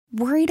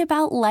Worried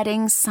about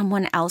letting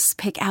someone else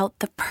pick out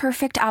the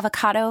perfect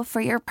avocado for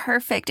your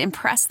perfect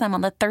impress them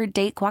on the third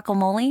date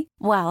guacamole?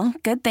 Well,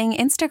 good thing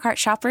Instacart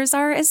shoppers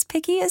are as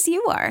picky as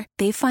you are.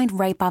 They find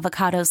ripe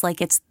avocados like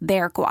it's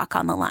their guac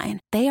on the line.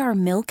 They are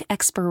milk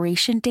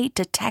expiration date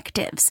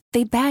detectives.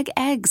 They bag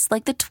eggs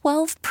like the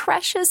 12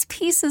 precious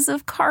pieces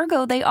of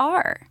cargo they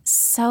are.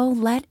 So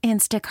let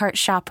Instacart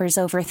shoppers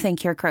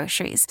overthink your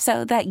groceries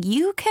so that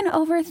you can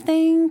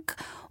overthink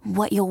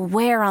what you'll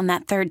wear on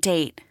that third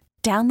date.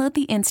 Download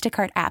the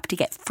Instacart app to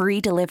get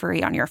free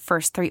delivery on your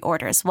first 3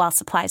 orders while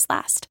supplies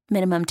last.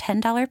 Minimum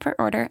 $10 per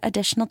order.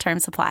 Additional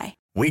terms apply.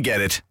 We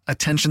get it.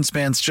 Attention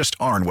spans just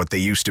aren't what they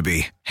used to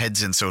be.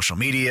 Heads in social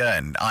media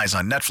and eyes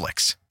on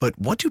Netflix. But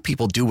what do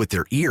people do with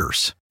their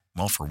ears?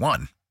 Well, for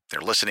one, they're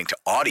listening to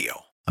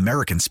audio.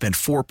 Americans spend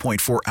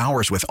 4.4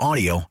 hours with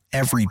audio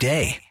every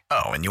day.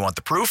 Oh, and you want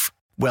the proof?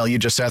 Well, you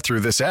just sat through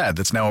this ad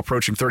that's now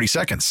approaching 30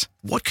 seconds.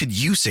 What could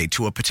you say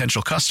to a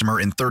potential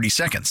customer in 30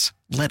 seconds?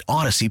 Let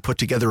Odyssey put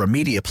together a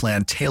media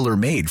plan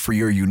tailor-made for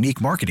your unique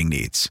marketing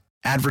needs.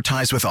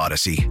 Advertise with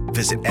Odyssey.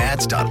 Visit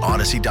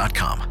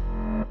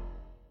ads.odyssey.com.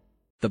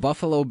 The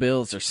Buffalo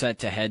Bills are set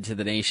to head to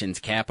the nation's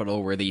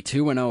capital, where the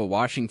 2-0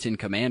 Washington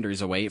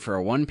Commanders await for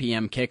a 1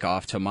 p.m.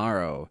 kickoff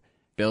tomorrow.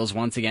 Bills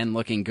once again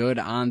looking good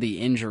on the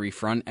injury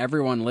front.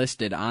 Everyone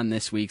listed on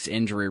this week's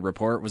injury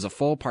report was a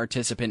full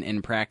participant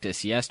in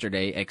practice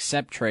yesterday,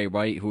 except Trey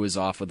White, who was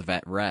off with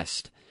vet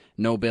rest.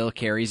 No Bill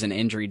carries an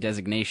injury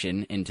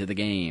designation into the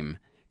game.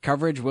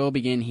 Coverage will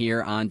begin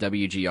here on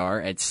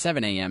WGR at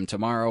 7 a.m.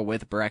 tomorrow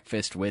with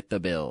Breakfast with the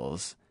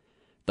Bills.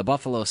 The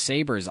Buffalo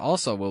Sabres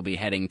also will be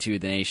heading to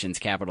the nation's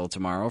capital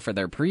tomorrow for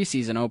their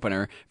preseason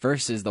opener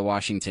versus the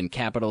Washington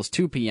Capitals.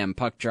 2 p.m.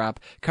 puck drop.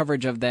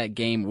 Coverage of that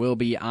game will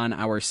be on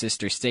our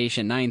sister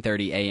station,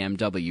 9:30 a.m.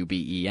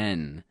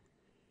 WBEN.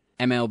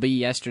 MLB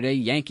yesterday,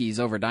 Yankees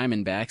over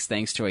Diamondbacks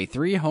thanks to a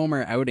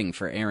 3-homer outing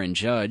for Aaron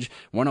Judge.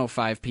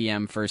 1:05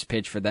 p.m. first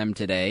pitch for them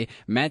today.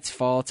 Mets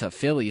fall to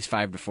Phillies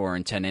 5-4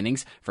 in 10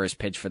 innings. First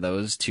pitch for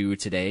those two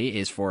today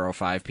is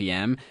 4:05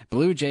 p.m.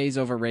 Blue Jays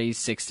over Rays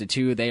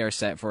 6-2. They are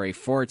set for a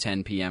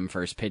 4:10 p.m.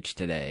 first pitch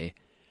today.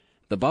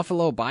 The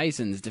Buffalo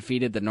Bisons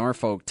defeated the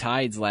Norfolk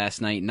Tides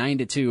last night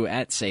 9-2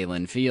 at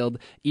Salem Field,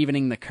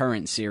 evening the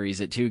current series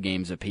at 2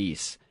 games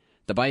apiece.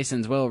 The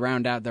Bisons will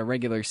round out their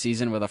regular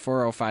season with a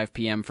 4:05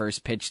 p.m.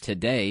 first pitch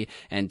today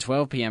and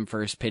 12 p.m.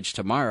 first pitch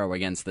tomorrow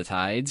against the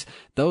Tides.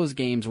 Those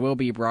games will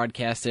be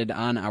broadcasted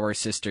on our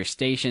sister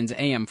stations,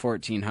 AM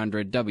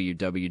 1400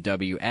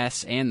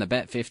 WWWS and the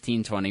Bet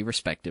 1520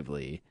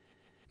 respectively.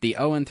 The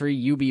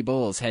 0-3 UB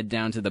Bulls head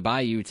down to the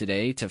Bayou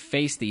today to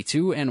face the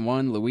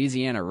 2-1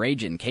 Louisiana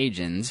Ragin'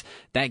 Cajuns.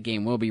 That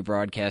game will be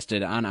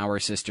broadcasted on our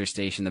sister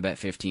station, the Bet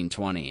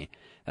 1520.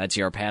 That's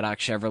your Paddock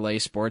Chevrolet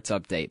Sports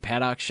Update.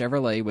 Paddock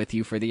Chevrolet with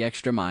you for the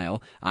extra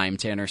mile. I'm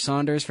Tanner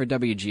Saunders for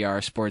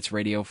WGR Sports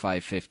Radio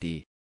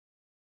 550.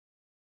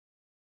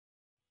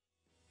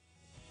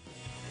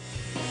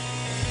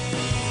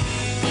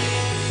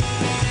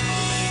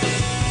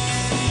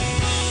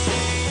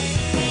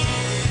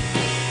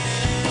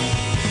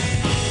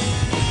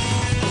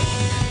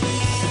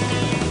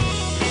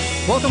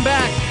 Welcome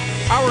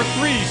back. Hour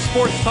 3,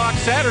 Sports Talk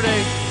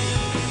Saturday.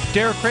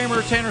 Derek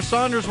Kramer, Tanner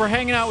Saunders, we're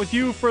hanging out with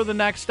you for the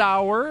next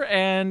hour,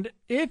 and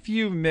if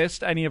you've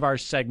missed any of our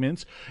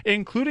segments,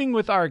 including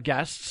with our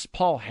guests,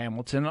 Paul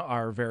Hamilton,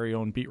 our very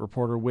own beat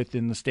reporter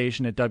within the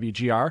station at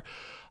WGR,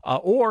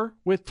 or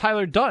with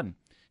Tyler Dunn,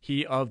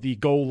 he of the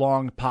Go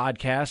Long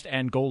podcast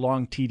and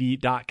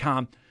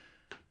golongtd.com.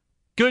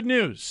 Good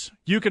news.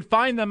 You can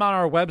find them on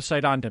our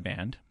website on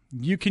demand.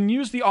 You can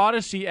use the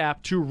Odyssey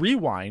app to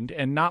rewind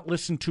and not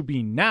listen to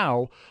me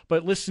now,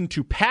 but listen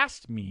to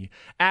past me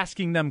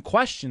asking them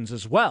questions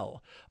as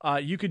well.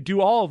 You could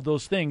do all of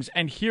those things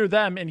and hear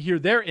them and hear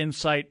their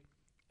insight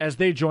as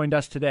they joined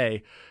us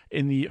today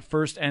in the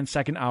first and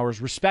second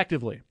hours,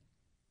 respectively.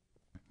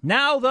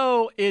 Now,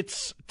 though,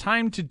 it's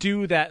time to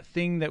do that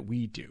thing that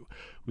we do.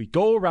 We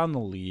go around the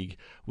league,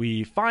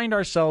 we find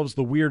ourselves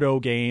the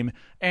weirdo game,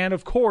 and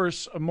of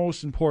course,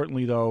 most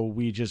importantly, though,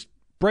 we just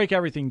break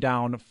everything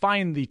down,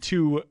 find the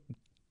dumbest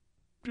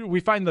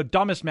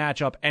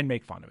matchup, and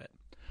make fun of it.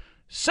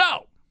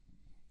 So,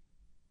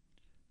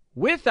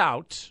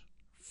 without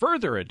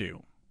further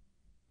ado,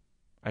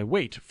 I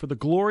wait for the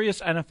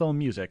glorious NFL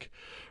music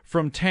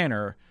from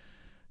Tanner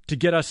to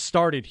get us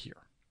started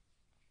here.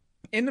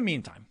 In the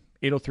meantime,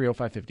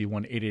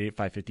 803-0550,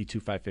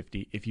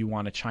 1-888-550-2550 if you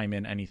want to chime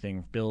in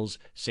anything, Bills,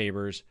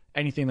 Sabres,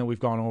 anything that we've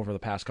gone over the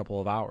past couple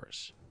of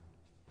hours.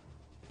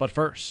 But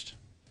first,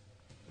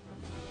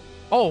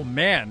 oh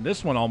man,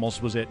 this one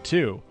almost was it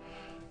too.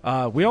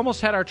 We almost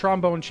had our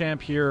trombone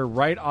champ here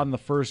right on the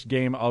first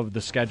game of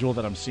the schedule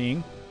that I'm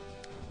seeing,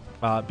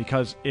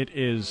 because it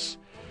is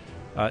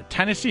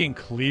Tennessee and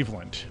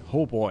Cleveland.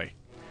 Oh boy.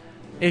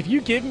 If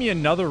you give me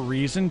another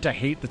reason to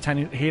hate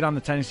on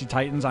the Tennessee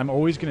Titans, I'm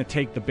always going to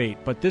take the bait.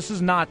 But this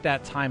is not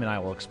that time, and I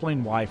will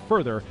explain why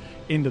further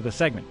into the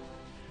segment.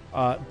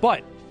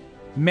 But,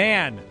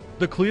 man,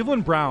 the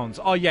Cleveland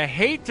Browns, oh, you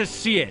hate to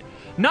see it.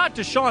 Not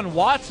Deshaun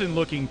Watson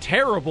looking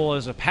terrible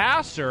as a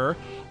passer.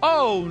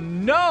 Oh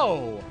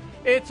no!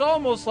 It's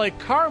almost like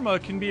karma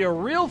can be a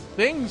real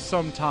thing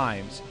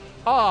sometimes.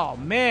 Oh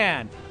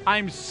man,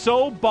 I'm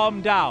so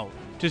bummed out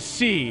to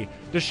see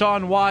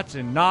Deshaun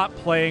Watson not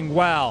playing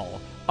well.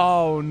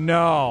 Oh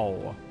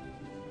no.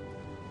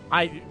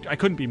 I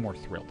couldn't be more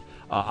thrilled,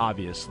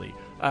 obviously.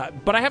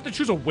 But I have to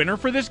choose a winner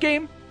for this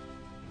game?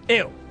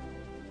 Ew.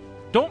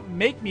 Don't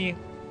make me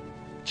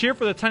cheer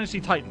for the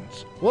Tennessee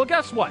Titans. Well,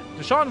 guess what?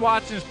 Deshaun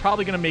Watson is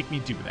probably going to make me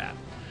do that.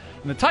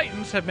 And the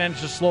Titans have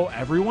managed to slow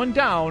everyone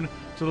down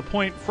to the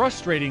point,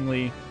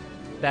 frustratingly,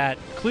 that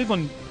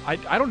Cleveland, I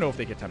don't know if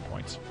they get 10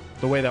 points,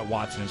 the way that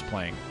Watson is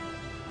playing.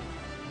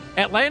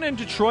 Atlanta and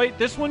Detroit,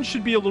 this one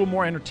should be a little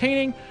more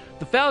entertaining.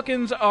 The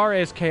Falcons are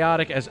as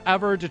chaotic as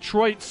ever.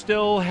 Detroit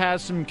still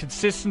has some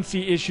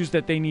consistency issues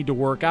that they need to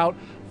work out.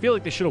 I feel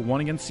like they should have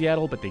won against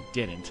Seattle, but they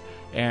didn't.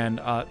 And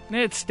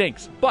it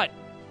stinks. But,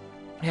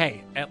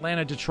 hey,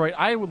 Atlanta, Detroit,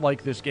 I would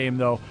like this game,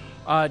 though.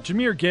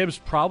 Jahmyr Gibbs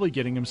probably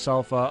getting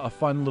himself a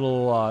fun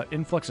little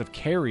influx of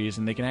carries,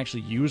 and they can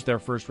actually use their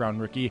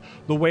first-round rookie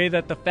the way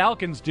that the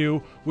Falcons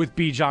do with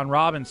Bijan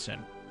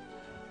Robinson.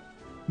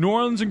 New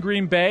Orleans and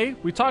Green Bay,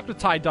 we talked with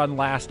Ty Dunn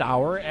last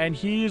hour, and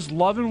he's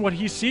loving what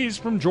he sees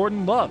from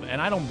Jordan Love, and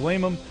I don't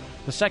blame him.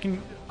 The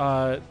second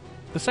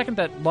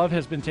that Love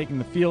has been taking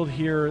the field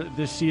here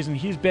this season,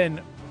 he's been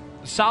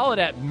solid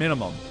at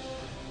minimum.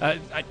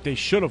 They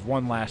should have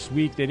won last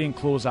week. They didn't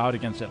close out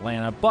against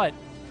Atlanta, but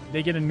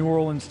they get a New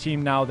Orleans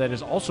team now that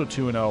is also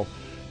 2-0.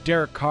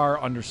 Derek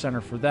Carr under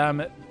center for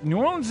them. New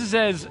Orleans is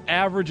as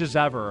average as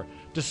ever,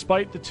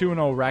 despite the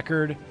 2-0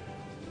 record.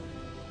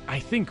 I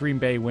think Green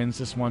Bay wins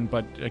this one,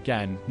 but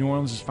again, New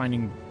Orleans is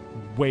finding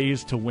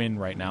ways to win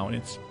right now, and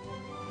it's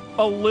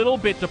a little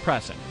bit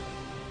depressing.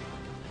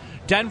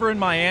 Denver and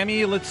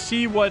Miami, let's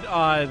see what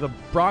the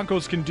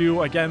Broncos can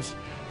do against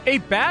a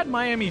bad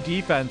Miami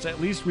defense. At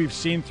least we've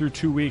seen through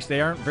 2 weeks. They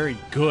aren't very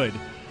good,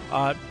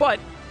 but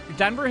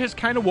Denver has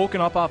kind of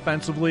woken up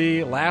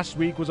offensively. Last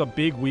week was a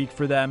big week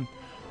for them.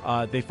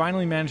 They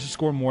finally managed to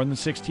score more than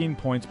 16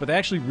 points, but they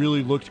actually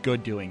really looked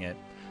good doing it.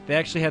 They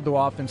actually had the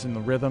offense in the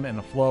rhythm and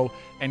the flow,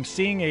 and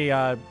seeing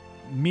a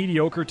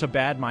mediocre to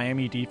bad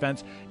Miami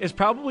defense is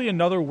probably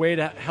another way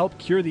to help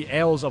cure the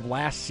ails of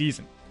last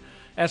season.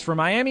 As for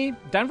Miami,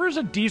 Denver's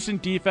a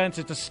decent defense.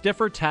 It's a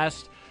stiffer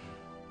test,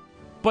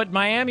 but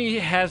Miami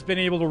has been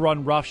able to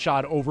run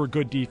roughshod over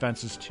good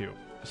defenses too.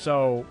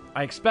 So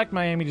I expect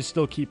Miami to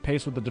still keep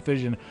pace with the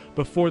division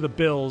before the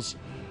Bills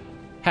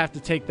have to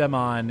take them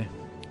on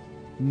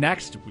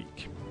next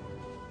week.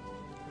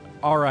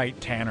 All right,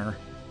 Tanner.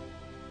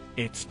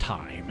 It's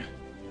time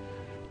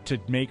to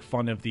make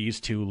fun of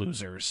these two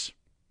losers.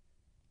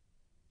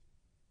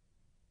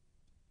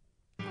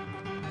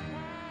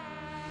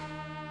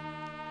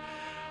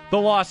 The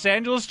Los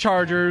Angeles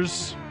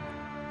Chargers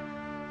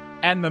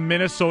and the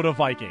Minnesota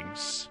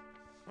Vikings.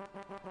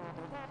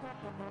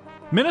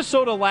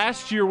 Minnesota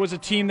last year was a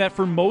team that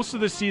for most of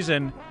the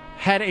season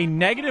had a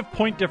negative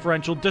point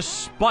differential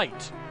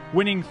despite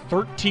winning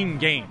 13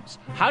 games.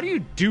 How do you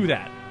do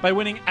that? By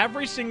winning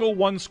every single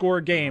one-score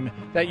game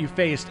that you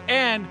faced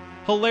and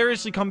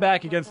hilariously come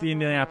back against the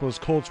Indianapolis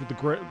Colts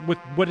with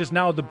what is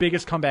now the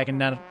biggest comeback in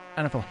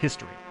NFL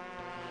history.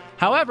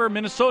 However,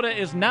 Minnesota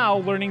is now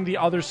learning the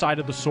other side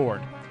of the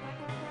sword.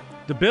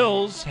 The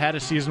Bills had a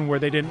season where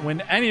they didn't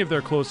win any of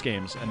their close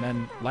games, and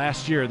then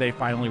last year they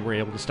finally were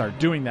able to start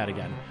doing that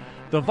again.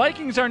 The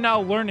Vikings are now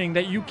learning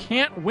that you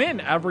can't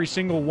win every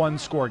single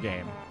one-score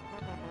game.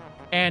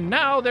 And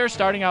now they're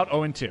starting out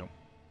 0-2.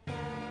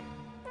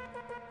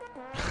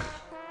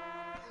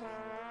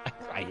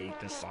 I hate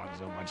this song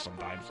so much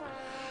sometimes.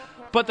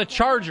 But the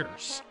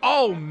Chargers,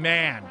 oh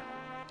man.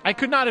 I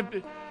could not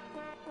have...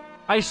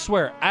 I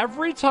swear,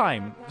 every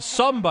time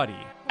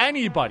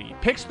anybody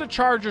picks the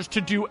Chargers to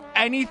do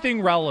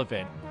anything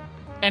relevant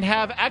and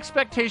have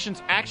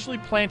expectations actually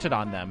planted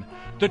on them,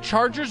 the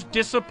Chargers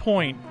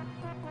disappoint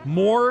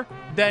more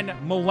than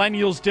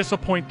millennials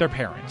disappoint their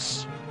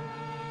parents.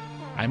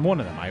 I'm one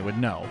of them, I would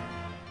know.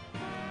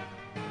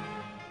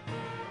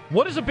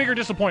 What is a bigger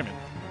disappointment?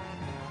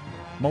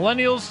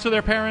 Millennials to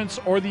their parents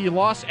or the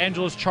Los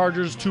Angeles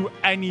Chargers to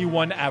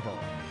anyone ever?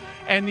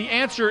 And the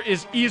answer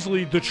is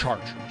easily the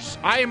Chargers.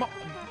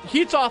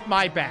 Heat's off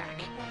my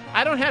back.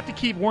 I don't have to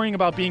keep worrying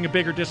about being a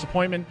bigger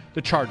disappointment.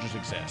 The Chargers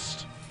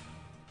exist.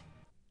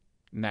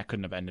 And that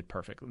couldn't have ended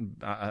perfect.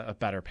 A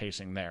better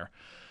pacing there.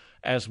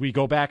 As we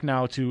go back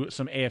now to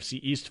some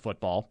AFC East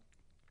football.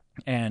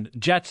 And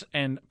Jets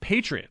and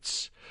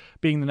Patriots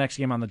being the next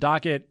game on the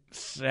docket.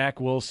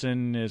 Zach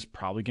Wilson is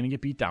probably going to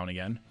get beat down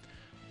again.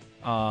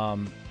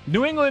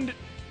 New England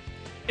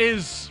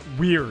is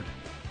weird.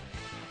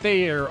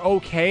 They are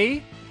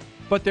okay,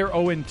 but they're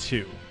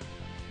 0-2.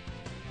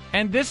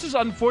 And this is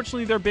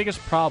unfortunately their biggest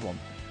problem.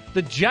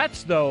 The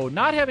Jets, though,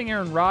 not having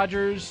Aaron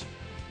Rodgers,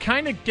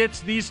 kind of gets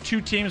these two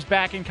teams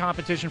back in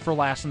competition for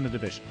last in the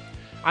division.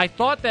 I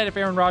thought that if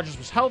Aaron Rodgers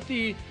was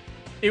healthy,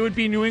 it would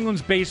be New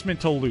England's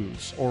basement to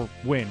lose, or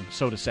win,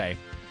 so to say.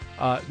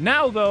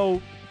 Now,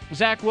 though,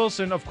 Zach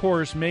Wilson, of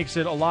course, makes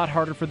it a lot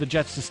harder for the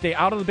Jets to stay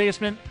out of the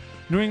basement.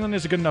 New England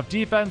is a good enough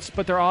defense,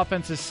 but their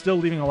offense is still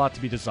leaving a lot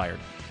to be desired.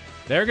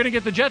 They're going to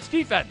get the Jets'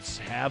 defense.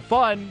 Have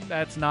fun.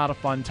 That's not a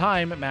fun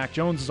time. Mac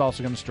Jones is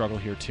also going to struggle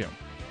here, too.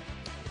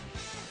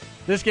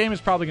 This game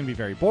is probably going to be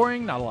very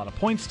boring. Not a lot of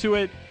points to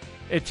it.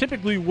 It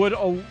typically would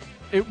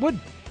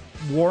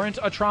warrant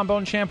a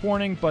trombone champ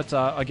warning, but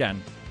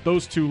again,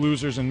 those two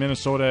losers in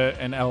Minnesota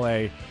and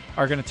LA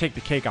are going to take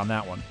the cake on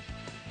that one.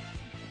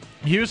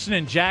 Houston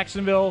and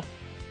Jacksonville.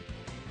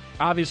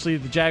 Obviously,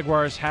 the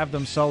Jaguars have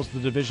themselves the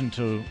division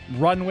to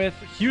run with.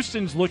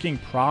 Houston's looking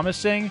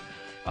promising.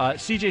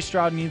 CJ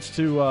Stroud needs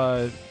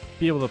to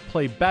be able to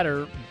play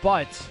better,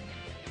 but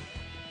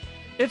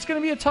it's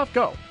going to be a tough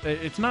go.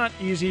 It's not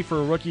easy for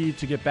a rookie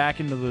to get back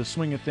into the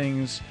swing of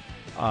things,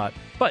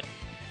 but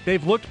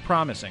they've looked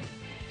promising.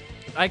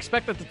 I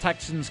expect that the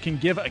Texans can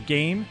give a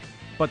game,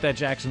 but that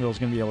Jacksonville is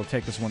going to be able to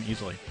take this one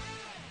easily.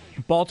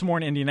 Baltimore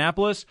and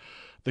Indianapolis.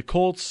 The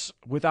Colts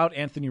without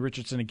Anthony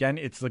Richardson again.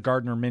 It's the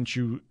Gardner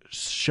Minshew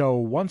show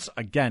once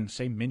again.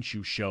 Say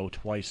Minshew show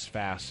twice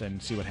fast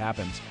and see what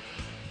happens.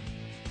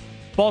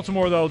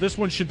 Baltimore, though, this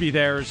one should be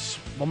theirs.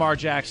 Lamar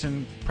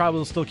Jackson probably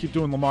will still keep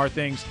doing Lamar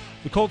things.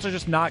 The Colts are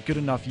just not good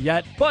enough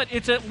yet, but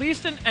it's at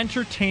least an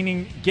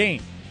entertaining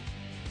game.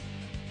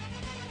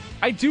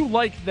 I do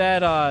like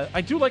that.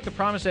 I do like the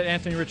promise that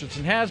Anthony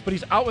Richardson has, but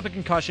he's out with a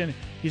concussion.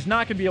 He's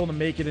not going to be able to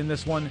make it in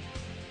this one.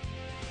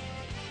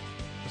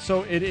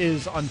 So it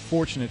is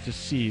unfortunate to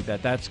see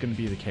that that's going to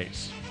be the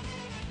case.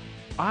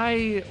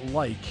 I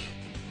like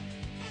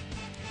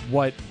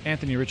what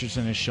Anthony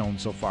Richardson has shown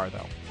so far,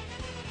 though.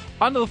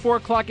 On to the 4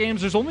 o'clock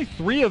games. There's only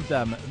 3 of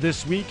them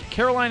this week.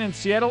 Carolina and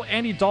Seattle.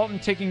 Andy Dalton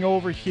taking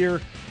over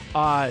here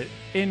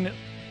in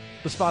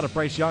the spot of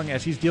Bryce Young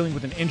as he's dealing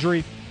with an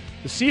injury.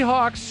 The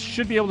Seahawks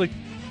should be able to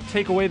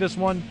take away this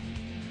one.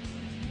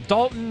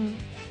 Dalton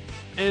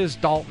is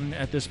Dalton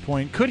at this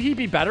point. Could he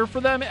be better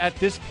for them at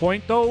this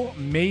point, though?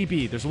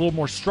 Maybe. There's a little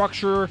more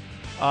structure,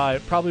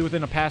 probably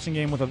within a passing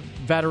game with a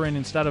veteran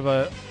instead of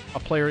a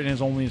player in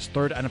only his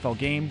 3rd NFL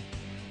game.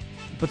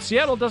 But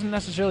Seattle doesn't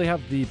necessarily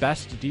have the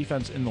best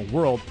defense in the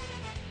world,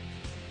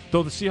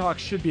 though the Seahawks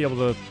should be able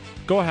to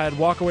go ahead,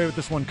 walk away with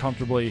this one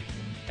comfortably,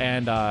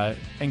 and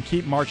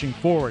keep marching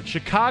forward.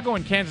 Chicago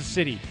and Kansas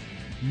City.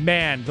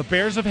 Man, the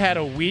Bears have had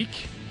a week,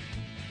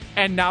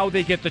 and now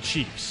they get the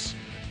Chiefs.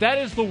 That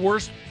is the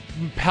worst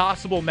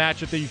possible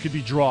matchup that you could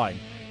be drawing.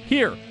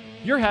 Here,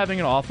 you're having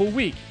an awful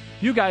week.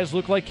 You guys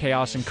look like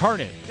chaos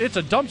incarnate. It's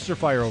a dumpster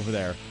fire over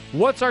there.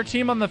 What's our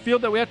team on the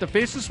field that we have to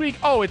face this week?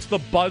 Oh, it's the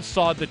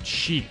buzzsaw, the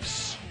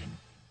Chiefs.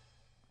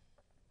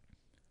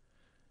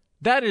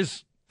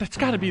 That's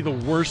got to be the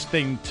worst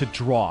thing to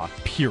draw,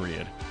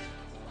 period.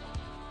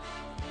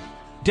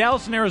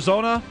 Dallas and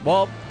Arizona,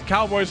 well, the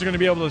Cowboys are going to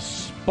be able to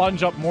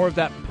sponge up more of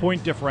that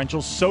point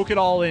differential. Soak it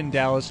all in,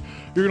 Dallas.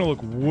 You're going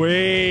to look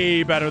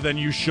way better than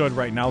you should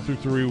right now through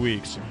 3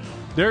 weeks.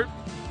 They're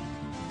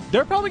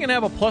probably going to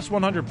have a plus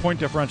 100 point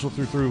differential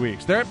through 3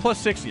 weeks. They're at plus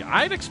 60.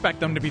 I'd expect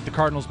them to beat the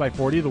Cardinals by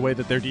 40 the way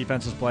that their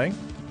defense is playing.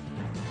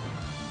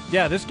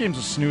 Yeah, this game's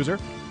a snoozer.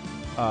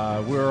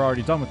 We're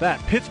already done with that.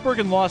 Pittsburgh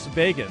and Las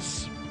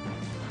Vegas.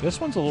 This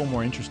one's a little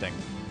more interesting.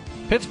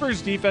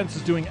 Pittsburgh's defense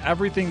is doing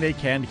everything they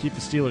can to keep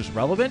the Steelers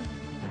relevant.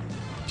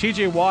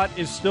 TJ Watt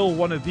is still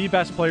one of the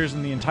best players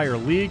in the entire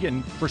league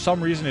and for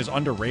some reason is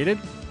underrated.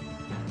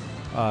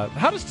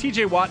 How does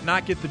TJ Watt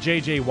not get the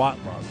JJ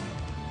Watt love?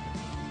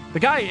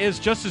 The guy is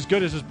just as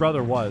good as his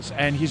brother was,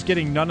 and he's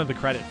getting none of the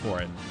credit for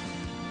it.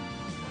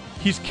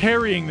 He's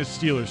carrying the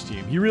Steelers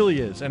team. He really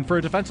is. And for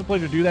a defensive player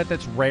to do that,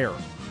 that's rare.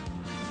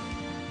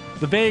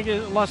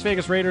 The Las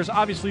Vegas Raiders,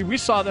 obviously, we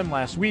saw them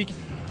last week.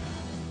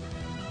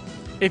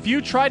 If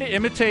you try to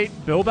imitate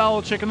Bill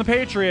Belichick and the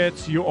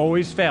Patriots, you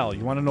always fail.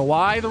 You want to know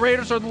why? The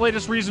Raiders are the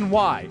latest reason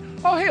why.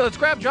 Oh, hey, let's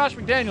grab Josh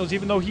McDaniels,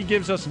 even though he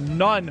gives us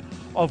none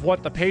of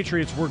what the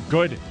Patriots were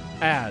good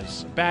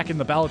as back in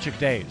the Belichick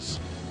days,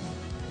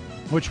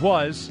 which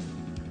was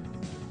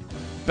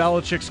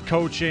Belichick's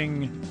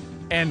coaching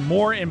and,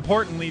 more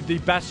importantly, the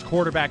best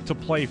quarterback to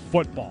play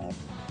football.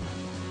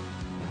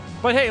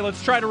 But hey,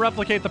 let's try to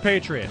replicate the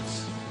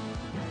Patriots,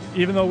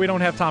 even though we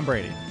don't have Tom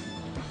Brady.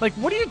 Like,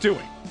 what are you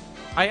doing?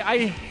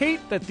 I hate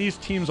that these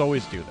teams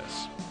always do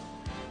this.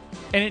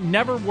 And it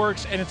never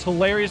works, and it's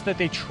hilarious that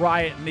they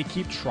try it and they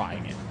keep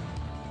trying it.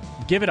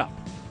 Give it up.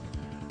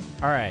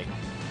 All right.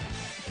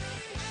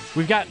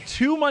 We've got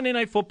 2 Monday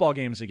Night Football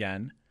games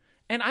again.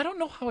 And I don't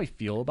know how I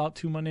feel about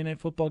 2 Monday Night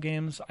Football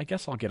games. I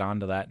guess I'll get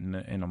onto that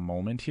in a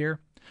moment here.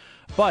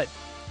 But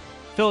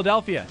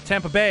Philadelphia,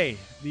 Tampa Bay,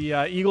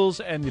 the Eagles,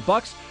 and the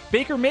Bucks.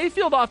 Baker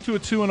Mayfield off to a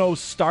 2-0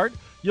 start.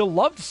 You'll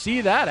love to see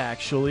that,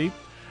 actually.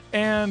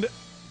 And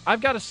I've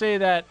got to say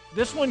that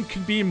this one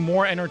could be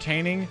more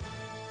entertaining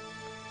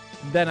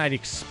than I'd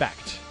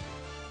expect.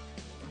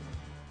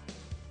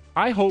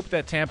 I hope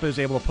that Tampa is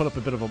able to put up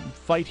a bit of a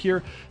fight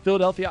here.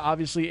 Philadelphia,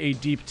 obviously a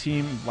deep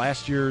team,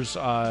 last year's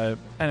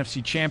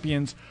NFC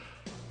champions.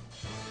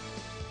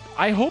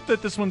 I hope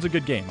that this one's a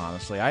good game,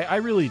 honestly. I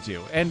really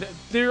do. And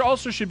there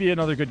also should be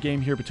another good game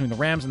here between the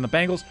Rams and the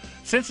Bengals.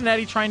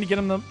 Cincinnati trying to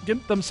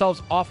get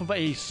themselves off of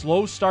a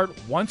slow start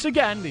once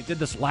again. They did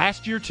this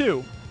last year,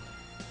 too,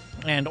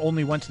 and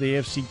only went to the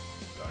AFC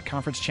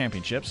Conference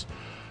Championships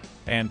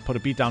and put a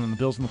beat down on the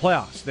Bills in the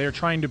playoffs. They're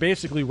trying to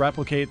basically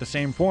replicate the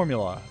same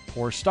formula.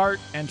 Poor start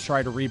and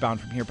try to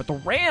rebound from here. But the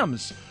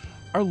Rams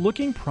are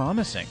looking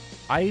promising.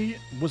 I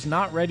was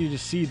not ready to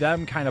see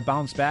them kind of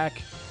bounce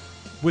back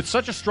with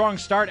such a strong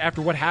start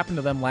after what happened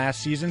to them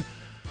last season.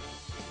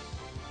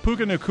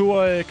 Puka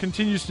Nacua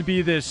continues to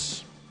be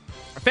this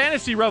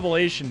fantasy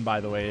revelation,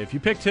 by the way. If you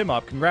picked him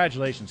up,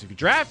 congratulations. If you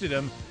drafted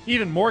him,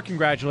 even more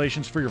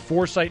congratulations for your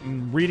foresight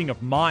and reading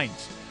of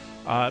minds.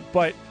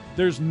 But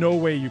there's no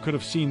way you could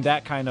have seen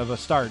that kind of a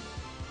start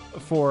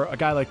for a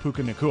guy like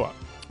Puka Nacua.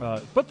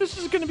 But this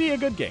is going to be a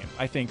good game,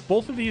 I think.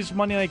 Both of these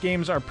Monday night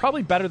games are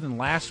probably better than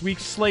last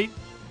week's slate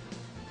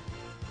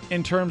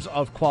in terms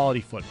of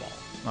quality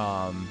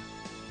football.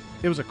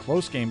 It was a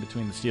close game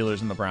between the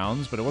Steelers and the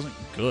Browns, but it wasn't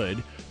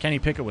good. Kenny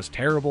Pickett was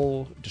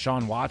terrible.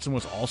 Deshaun Watson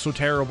was also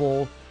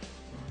terrible.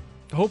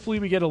 Hopefully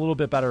we get a little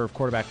bit better of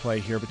quarterback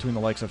play here between the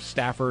likes of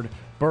Stafford,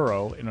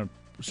 Burrow in a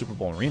Super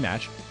Bowl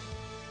rematch,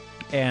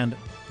 and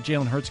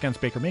Jalen Hurts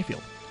against Baker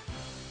Mayfield.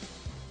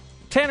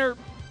 Tanner,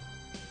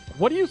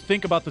 what do you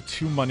think about the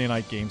two Monday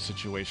night game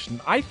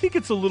situation? I think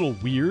it's a little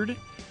weird,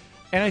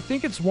 and I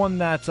think it's one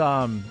that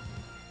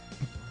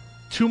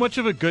too much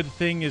of a good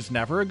thing is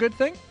never a good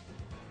thing.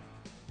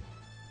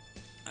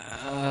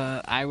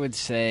 I would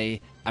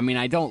say,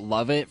 I don't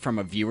love it from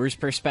a viewer's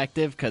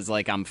perspective because,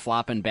 I'm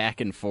flopping back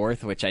and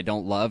forth, which I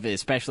don't love,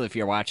 especially if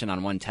you're watching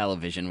on one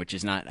television, which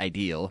is not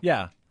ideal.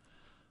 Yeah.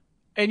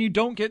 And you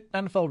don't get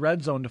NFL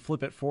Red Zone to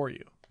flip it for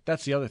you.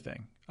 That's the other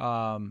thing.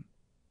 I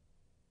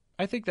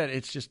think that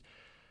it's just,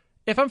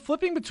 if I'm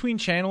flipping between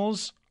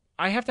channels,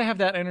 I have to have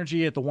that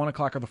energy at the 1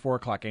 o'clock or the 4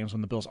 o'clock games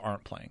when the Bills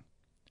aren't playing.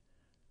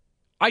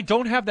 I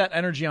don't have that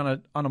energy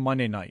on a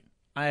Monday night.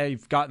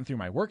 I've gotten through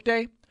my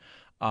workday.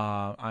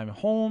 I'm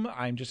home.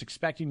 I'm just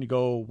expecting to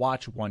go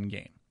watch one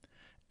game.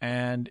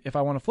 And if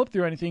I want to flip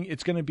through anything,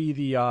 it's going to be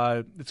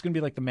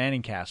like the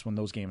Manning cast when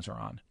those games are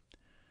on.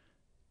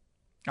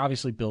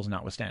 Obviously, Bills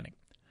notwithstanding.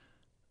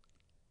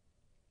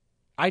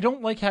 I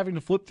don't like having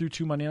to flip through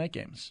two Monday night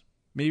games.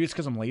 Maybe it's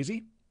because I'm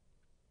lazy.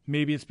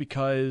 Maybe it's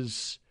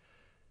because,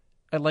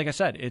 like I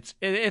said,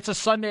 it's a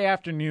Sunday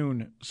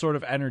afternoon sort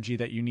of energy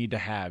that you need to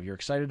have. You're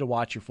excited to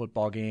watch your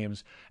football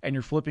games, and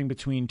you're flipping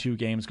between two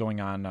games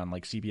going on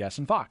like CBS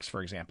and Fox,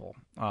 for example,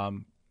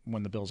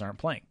 when the Bills aren't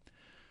playing.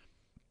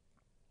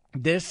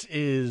 This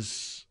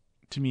is,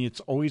 to me, it's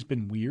always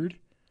been weird,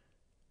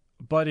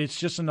 but it's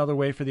just another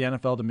way for the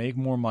NFL to make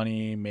more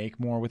money, make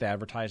more with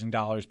advertising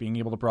dollars, being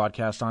able to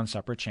broadcast on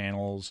separate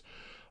channels.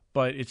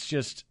 But it's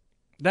just,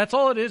 that's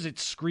all it is. It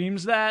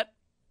screams that.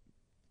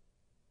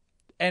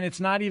 And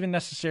it's not even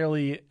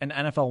necessarily an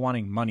NFL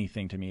wanting money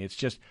thing to me. It's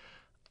just,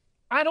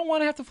 I don't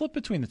want to have to flip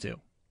between the two.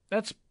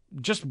 That's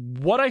just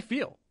what I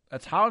feel.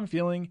 That's how I'm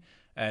feeling.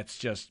 It's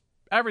just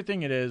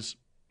everything it is,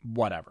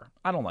 whatever.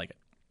 I don't like it.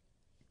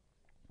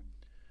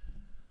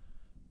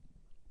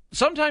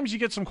 Sometimes you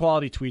get some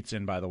quality tweets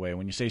in, by the way,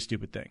 when you say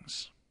stupid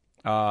things.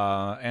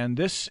 And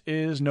this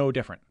is no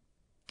different.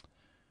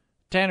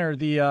 Tanner,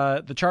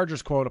 the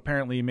Chargers quote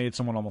apparently made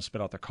someone almost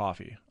spit out their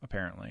coffee,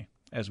 apparently.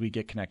 As we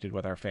get connected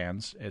with our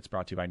fans, it's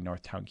brought to you by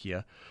Northtown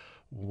Kia,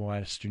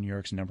 Western New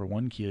York's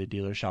 #1 Kia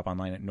dealer. Shop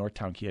online at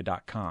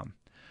northtownkia.com.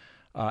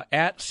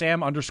 At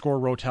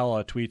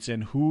Sam_Rotella tweets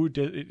in,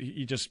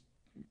 he just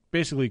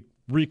basically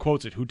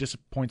requotes it, who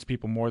disappoints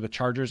people more, the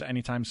Chargers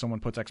anytime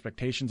someone puts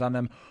expectations on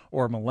them,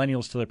 or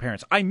millennials to their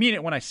parents. I mean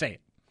it when I say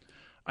it.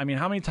 I mean,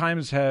 how many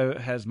times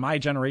has my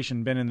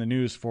generation been in the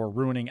news for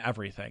ruining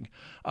everything?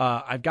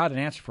 I've got an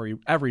answer for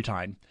you every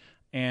time.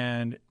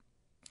 And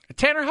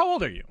Tanner, how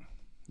old are you?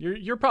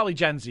 You're probably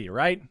Gen Z,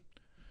 right?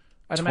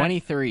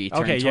 23.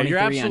 Okay, yeah, you're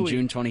on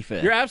June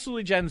 25th. You're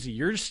absolutely Gen Z.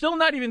 You're still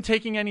not even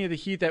taking any of the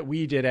heat that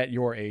we did at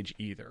your age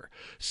either.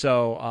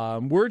 So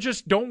we're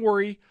just, don't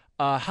worry.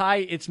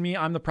 Hi, it's me.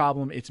 I'm the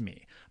problem. It's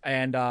me.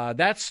 And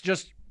that's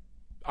just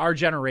our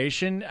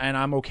generation, and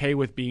I'm okay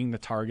with being the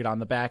target on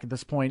the back at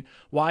this point.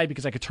 Why?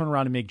 Because I could turn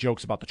around and make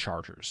jokes about the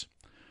Chargers.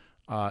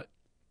 But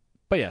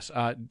yes,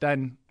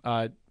 then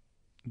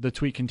the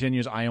tweet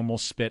continues, I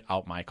almost spit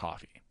out my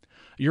coffee.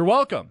 You're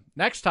welcome.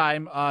 Next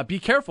time, be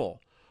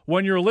careful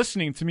when you're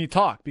listening to me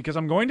talk, because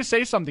I'm going to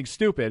say something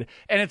stupid,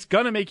 and it's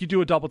going to make you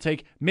do a double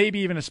take, maybe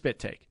even a spit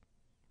take.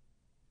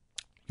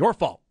 Your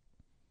fault.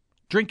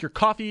 Drink your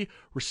coffee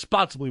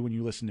responsibly when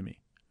you listen to me.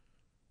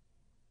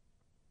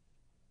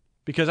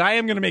 Because I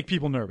am going to make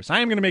people nervous.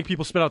 I am going to make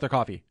people spit out their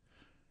coffee.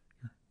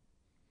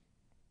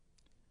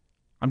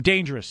 I'm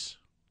dangerous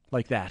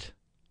like that.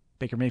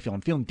 Baker Mayfield,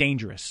 I'm feeling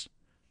dangerous.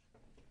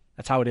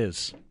 That's how it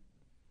is.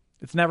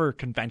 It's never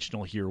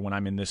conventional here when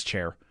I'm in this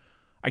chair.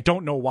 I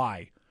don't know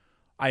why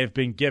I have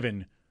been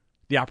given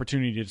the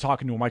opportunity to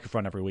talk into a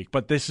microphone every week,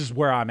 but this is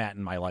where I'm at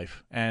in my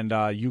life, and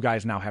you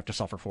guys now have to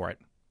suffer for it.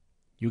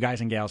 You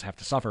guys and gals have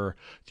to suffer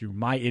through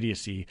my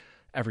idiocy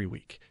every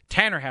week.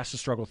 Tanner has to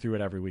struggle through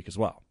it every week as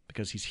well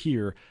because he's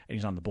here and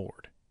he's on the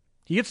board.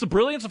 He gets the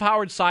brilliance of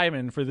Howard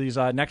Simon for these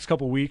next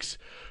couple weeks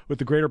with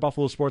the Greater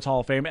Buffalo Sports Hall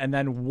of Fame. And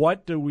then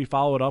what do we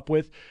follow it up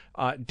with?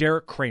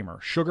 Derek Kramer,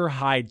 Sugar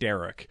High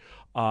Derek,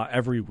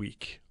 every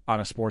week on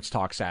a Sports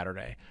Talk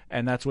Saturday.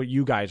 And that's what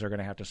you guys are going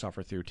to have to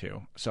suffer through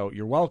too. So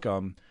you're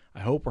welcome. I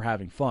hope we're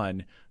having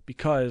fun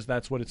because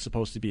that's what it's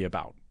supposed to be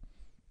about.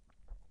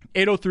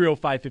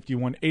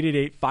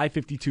 803-0551,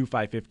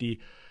 888-552-550.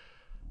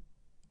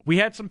 We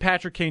had some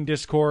Patrick Kane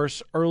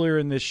discourse earlier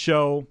in this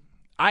show.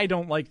 I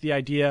don't like the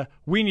idea.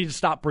 We need to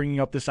stop bringing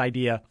up this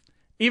idea.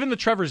 Even the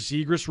Trevor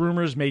Zegras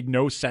rumors made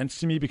no sense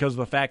to me because of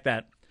the fact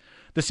that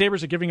the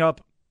Sabres are giving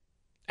up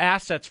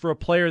assets for a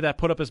player that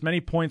put up as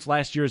many points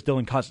last year as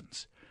Dylan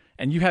Cousins.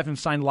 And you have him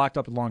signed locked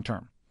up long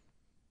term.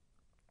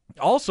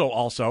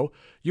 Also,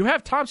 you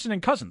have Thompson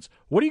and Cousins.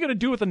 What are you going to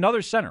do with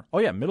another center? Oh,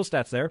 yeah,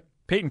 Middlestad's there.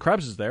 Peyton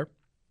Krebs is there.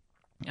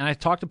 And I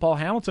talked to Paul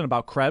Hamilton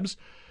about Krebs,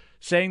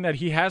 saying that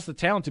he has the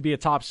talent to be a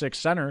top 6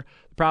 center.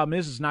 The problem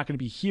is it's not going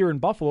to be here in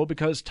Buffalo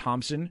because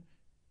Thompson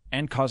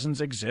and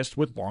Cousins exist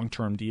with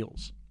long-term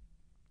deals.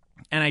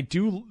 And I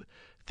do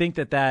think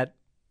that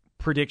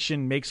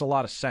prediction makes a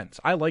lot of sense.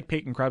 I like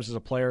Peyton Krebs as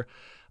a player.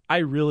 I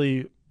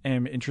really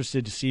am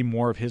interested to see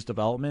more of his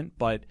development.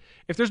 But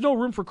if there's no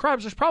room for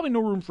Krebs, there's probably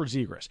no room for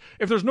Zegras.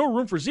 If there's no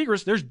room for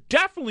Zegras, there's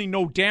definitely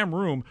no damn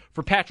room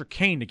for Patrick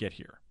Kane to get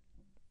here.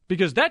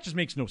 Because that just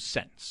makes no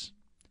sense.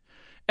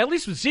 At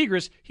least with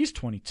Zegras, he's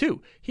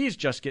 22. He's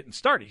just getting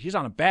started. He's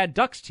on a bad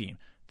Ducks team.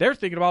 They're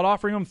thinking about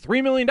offering him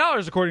 $3 million,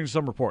 according to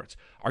some reports.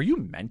 Are you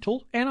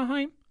mental,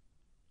 Anaheim?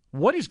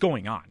 What is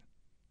going on?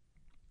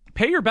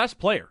 Pay your best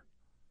player.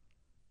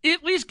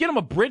 At least get him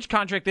a bridge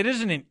contract that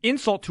isn't an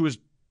insult to his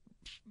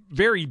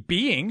very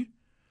being.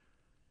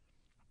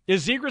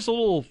 Is Zegras a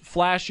little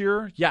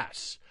flashier?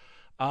 Yes.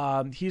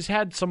 He's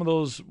had some of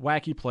those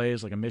wacky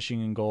plays, like a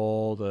Michigan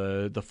goal,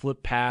 the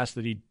flip pass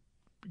that he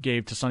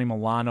gave to Sonny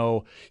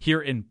Milano here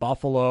in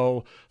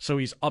Buffalo. So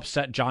he's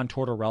upset John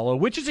Tortorella,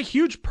 which is a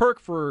huge perk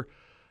for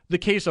the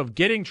case of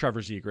getting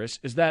Trevor Zegras,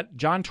 is that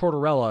John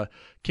Tortorella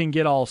can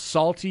get all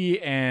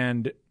salty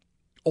and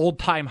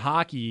old-time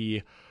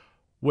hockey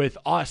with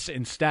us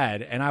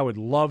instead, and I would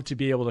love to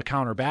be able to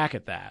counter back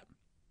at that.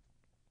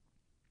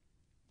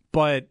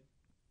 But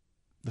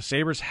the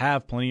Sabres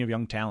have plenty of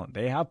young talent.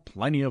 They have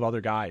plenty of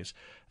other guys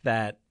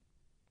that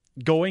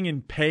going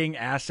and paying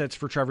assets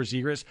for Trevor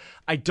Zegras,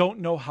 I don't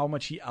know how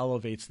much he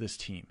elevates this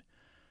team.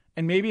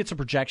 And maybe it's a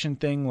projection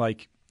thing,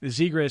 like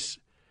Zegras,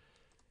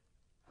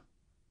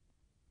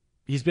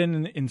 he's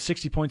been in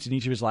 60 points in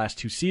each of his last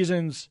 2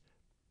 seasons,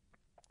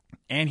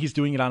 and he's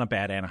doing it on a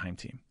bad Anaheim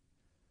team.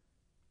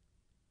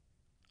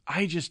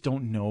 I just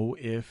don't know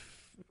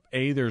if,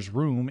 A, there's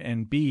room,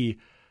 and B,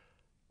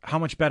 how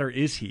much better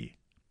is he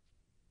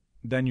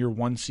than your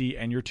 1C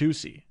and your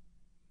 2C?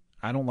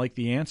 I don't like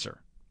the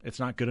answer. It's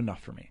not good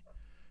enough for me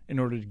in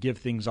order to give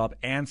things up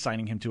and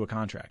signing him to a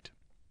contract.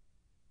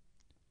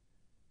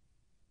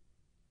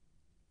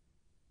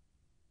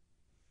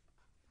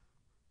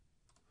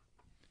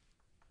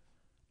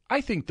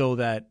 I think, though,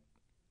 that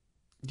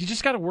you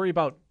just got to worry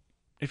about,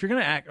 if you're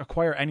going to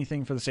acquire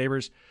anything for the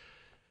Sabres,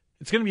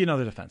 it's going to be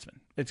another defenseman.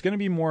 It's going to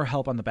be more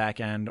help on the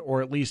back end,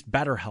 or at least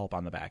better help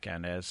on the back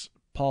end, as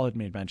Paul had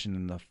made mention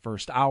in the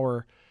first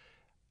hour.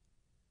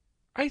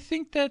 I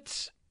think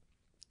that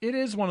it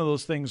is one of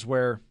those things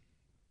where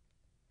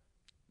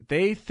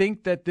they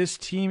think that this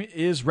team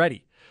is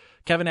ready.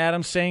 Kevin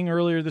Adams saying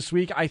earlier this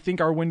week, I think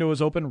our window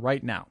is open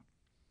right now.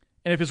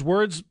 And if his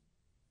words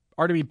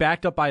are to be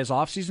backed up by his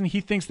offseason,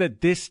 he thinks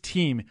that this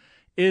team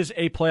is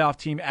a playoff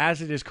team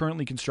as it is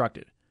currently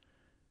constructed.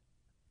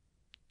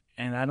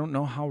 And I don't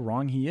know how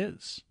wrong he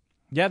is.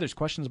 Yeah, there's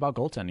questions about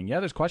goaltending. Yeah,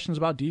 there's questions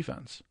about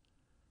defense.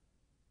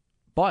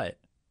 But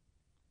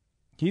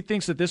he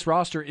thinks that this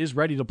roster is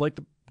ready to break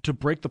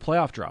the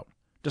playoff drought,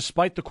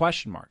 despite the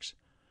question marks,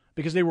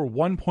 because they were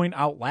 1 point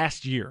out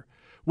last year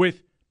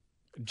with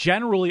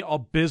generally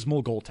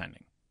abysmal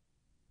goaltending.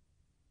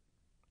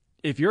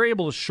 If you're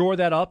able to shore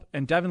that up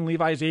and Devin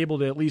Levi is able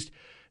to at least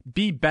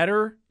be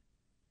better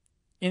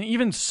in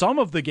even some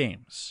of the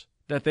games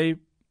that Comrie,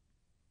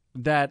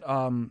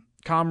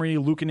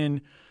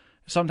 Luukkonen,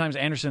 sometimes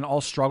Anderson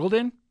all struggled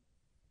in,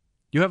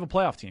 you have a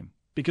playoff team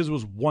because it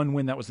was one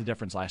win that was the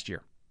difference last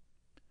year.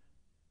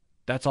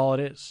 That's all it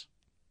is.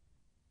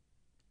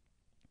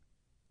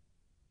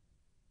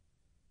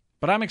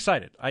 But I'm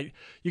excited.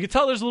 You can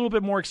tell there's a little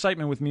bit more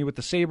excitement with me with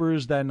the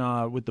Sabres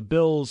than with the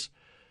Bills.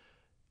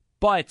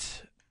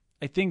 But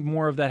I think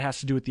more of that has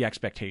to do with the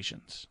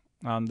expectations.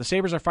 The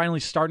Sabres are finally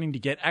starting to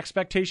get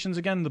expectations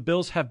again. The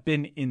Bills have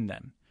been in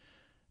them.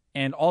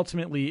 And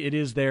ultimately, it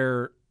is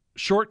their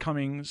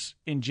shortcomings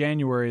in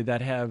January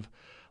that have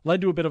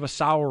led to a bit of a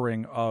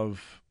souring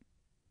of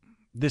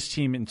this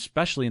team,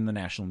 especially in the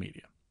national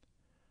media.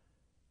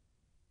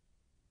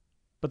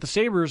 But the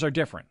Sabres are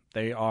different.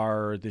 They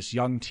are this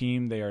young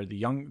team. They were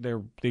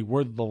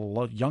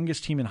the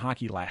youngest team in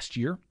hockey last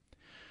year.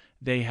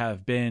 They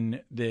have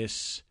been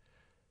this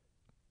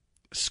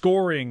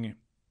scoring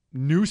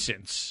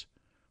nuisance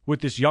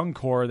with this young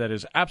core that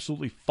is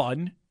absolutely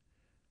fun,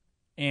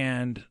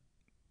 and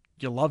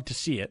you love to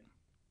see it.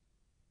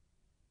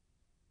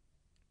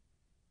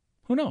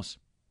 Who knows?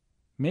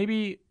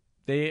 Maybe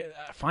they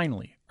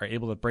finally are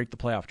able to break the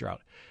playoff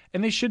drought.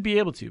 And they should be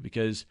able to,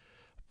 because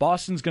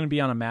Boston's going to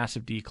be on a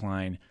massive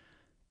decline.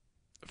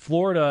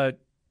 Florida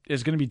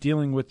is going to be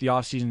dealing with the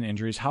offseason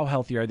injuries. How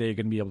healthy are they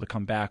going to be able to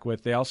come back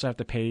with? They also have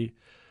to pay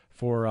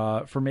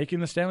for making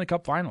the Stanley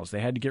Cup Finals.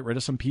 They had to get rid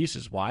of some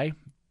pieces. Why?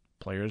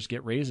 Players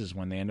get raises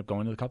when they end up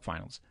going to the Cup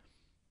Finals.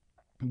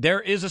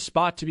 There is a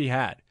spot to be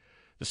had.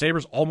 The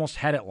Sabres almost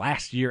had it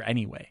last year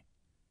anyway.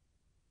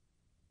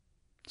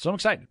 So I'm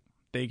excited.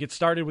 They get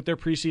started with their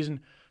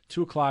preseason,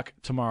 2 o'clock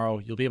tomorrow.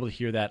 You'll be able to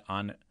hear that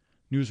on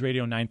News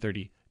Radio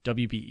 930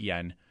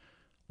 WBEN,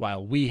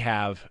 while we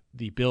have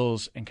the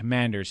Bills and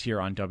Commanders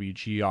here on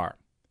WGR.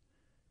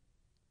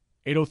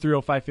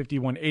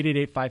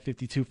 803-0551,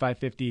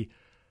 888-552-550.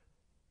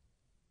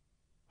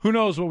 Who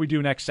knows what we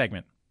do next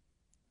segment?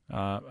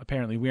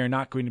 Apparently, we are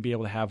not going to be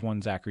able to have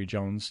one Zachary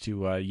Jones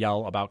to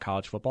yell about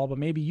college football, but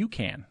maybe you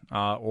can,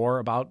 or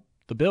about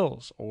the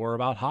Bills, or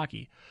about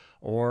hockey,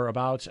 or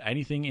about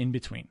anything in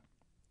between,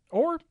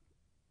 or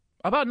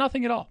about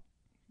nothing at all.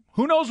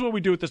 Who knows what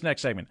we do with this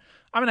next segment?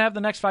 I'm going to have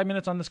the next 5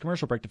 minutes on this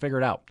commercial break to figure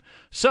it out.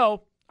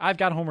 So I've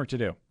got homework to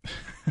do.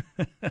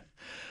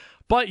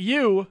 But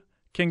you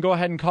can go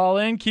ahead and call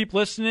in, keep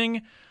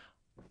listening.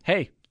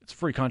 Hey, it's a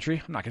free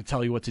country. I'm not going to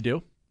tell you what to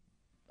do.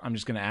 I'm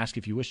just going to ask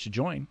if you wish to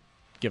join.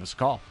 Give us a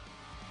call.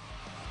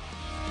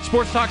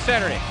 Sports Talk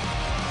Saturday.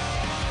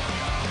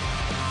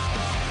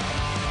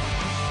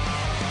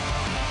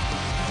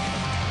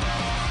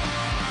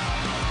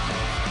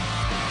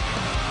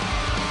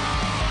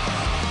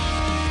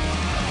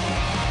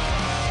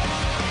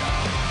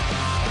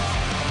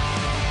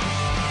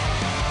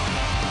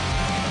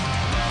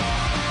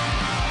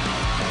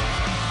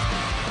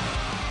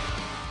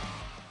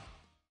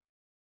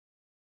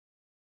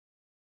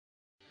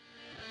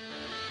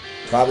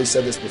 Probably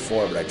said this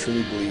before, but I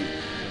truly believe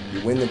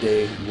you win the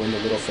day, you win the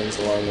little things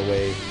along the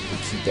way, you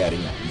keep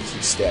adding up, you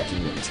keep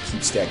stacking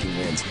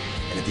wins.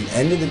 And at the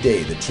end of the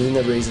day, the team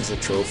that raises a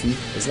trophy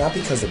is not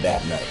because of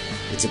that night.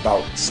 It's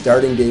about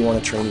starting day one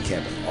of training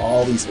camp, and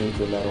all these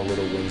incremental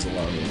little wins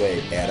along the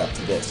way add up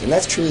to this. And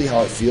that's truly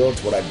how I feel.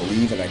 It's what I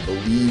believe, and I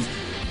believe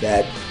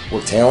that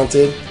we're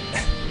talented.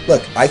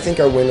 Look, I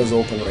think our window's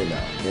open right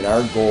now, and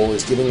our goal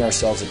is giving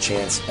ourselves a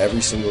chance every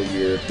single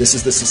year. This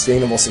is the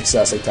sustainable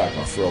success I talked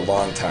about for a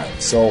long time.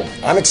 So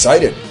I'm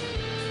excited.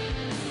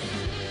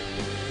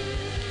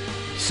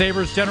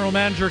 Sabres general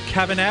manager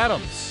Kevin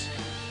Adams.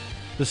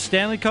 The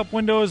Stanley Cup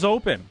window is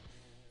open.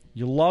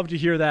 You love to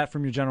hear that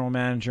from your general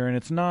manager, and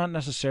it's not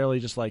necessarily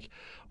just like,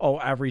 oh,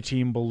 every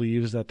team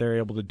believes that they're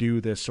able to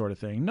do this sort of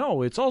thing.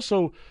 No, it's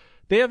also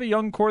they have a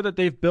young core that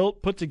they've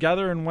built, put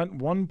together, and went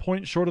 1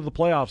 point short of the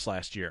playoffs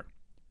last year.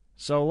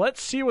 So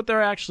let's see what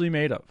they're actually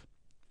made of.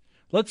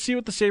 Let's see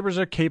what the Sabres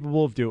are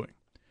capable of doing.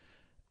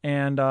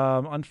 And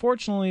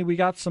unfortunately, we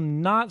got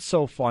some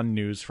not-so-fun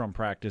news from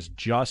practice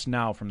just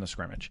now from the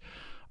scrimmage.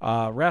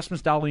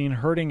 Rasmus Dahlin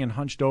hurting and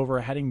hunched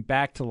over, heading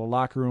back to the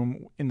locker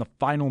room in the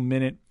final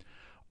minute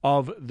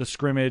of the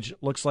scrimmage.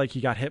 Looks like he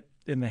got hit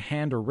in the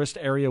hand or wrist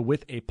area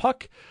with a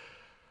puck.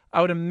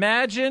 I would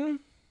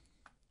imagine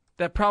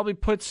that probably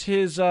puts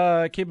his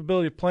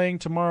capability of playing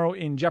tomorrow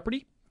in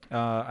jeopardy.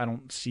 I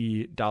don't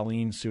see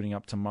Dahlin suiting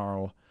up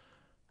tomorrow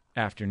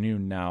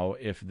afternoon now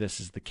if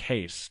this is the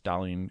case.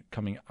 Dahlin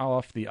coming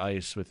off the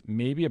ice with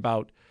maybe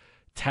about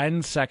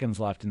 10 seconds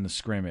left in the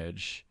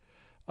scrimmage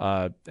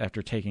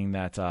after taking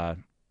that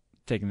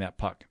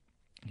puck.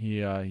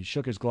 He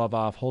shook his glove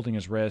off, holding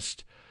his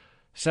wrist.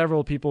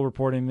 Several people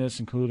reporting this,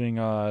 including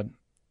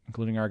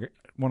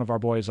one of our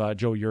boys,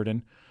 Joe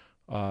Yurden,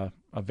 a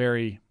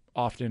very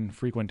often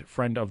frequent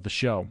friend of the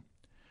show.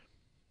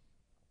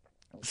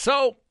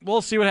 So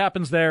we'll see what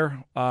happens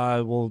there.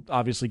 We'll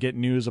obviously get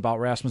news about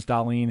Rasmus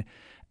Dahlin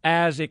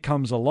as it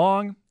comes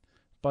along,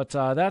 but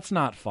that's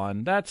not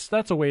fun. That's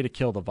a way to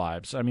kill the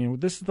vibes. I mean,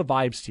 this is the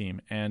vibes team,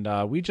 and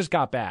we just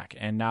got back,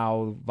 and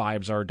now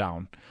vibes are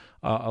down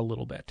a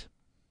little bit.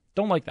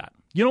 Don't like that.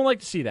 You don't like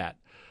to see that.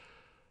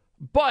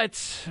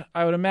 But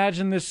I would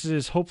imagine this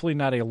is hopefully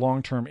not a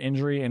long-term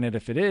injury, and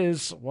if it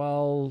is,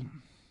 well,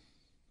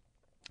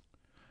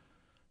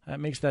 that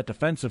makes that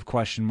defensive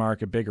question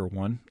mark a bigger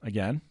one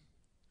again.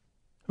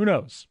 Who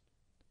knows?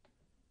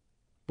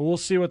 But we'll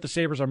see what the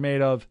Sabres are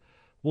made of.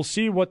 We'll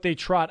see what they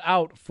trot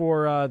out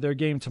for their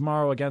game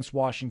tomorrow against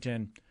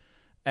Washington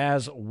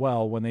as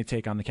well when they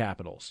take on the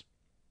Capitals.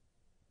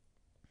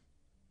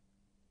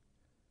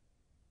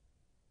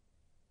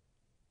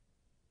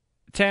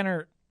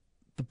 Tanner,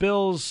 the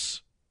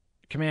Bills,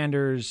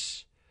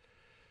 Commanders,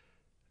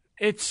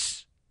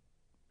 it's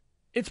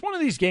one of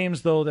these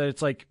games, though, that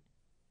it's like,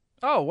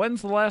 oh,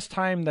 when's the last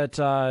time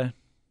that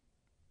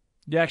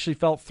you actually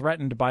felt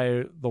threatened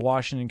by the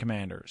Washington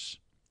Commanders?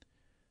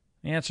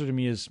 The answer to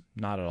me is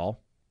not at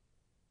all.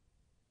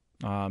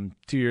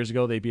 2 years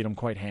ago, they beat them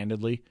quite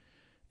handedly,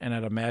 and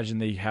I'd imagine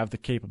they have the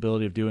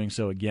capability of doing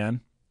so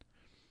again.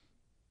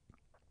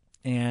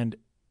 And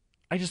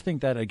I just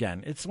think that,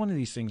 again, it's one of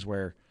these things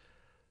where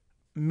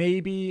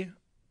maybe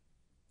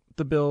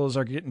the Bills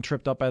are getting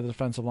tripped up by the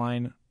defensive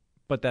line,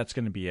 but that's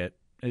going to be it.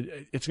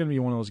 It's going to be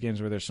one of those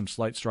games where there's some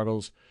slight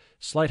struggles,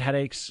 slight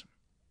headaches,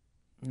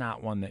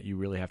 not one that you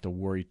really have to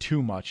worry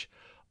too much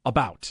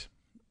about.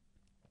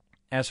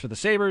 As for the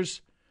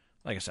Sabres,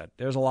 like I said,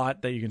 there's a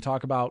lot that you can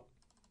talk about.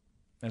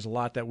 There's a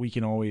lot that we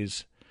can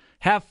always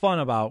have fun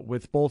about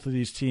with both of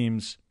these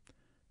teams,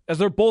 as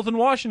they're both in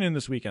Washington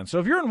this weekend. So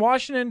if you're in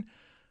Washington,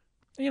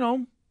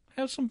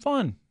 have some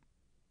fun.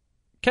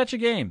 Catch a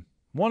game,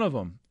 one of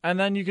them, and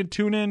then you can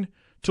tune in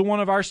to one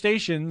of our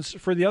stations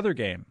for the other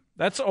game.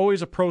 That's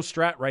always a pro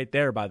strat right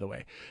there, by the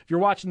way. If you're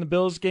watching the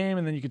Bills game,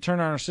 and then you can turn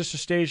on our sister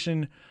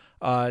station,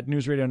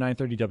 News Radio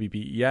 930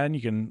 WBEN,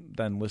 you can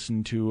then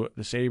listen to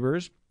the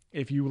Sabres.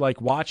 If you like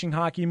watching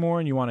hockey more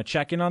and you want to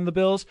check in on the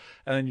Bills,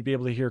 and then you'd be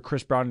able to hear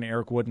Chris Brown and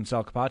Eric Wood and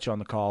Sal Capaccio on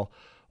the call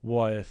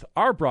with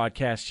our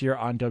broadcast here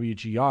on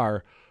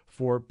WGR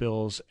for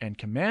Bills and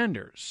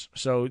Commanders.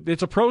 So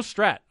it's a pro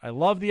strat. I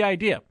love the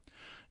idea.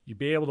 You'd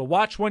be able to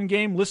watch one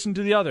game, listen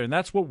to the other, and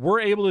that's what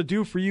we're able to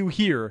do for you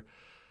here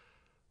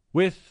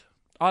with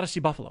Odyssey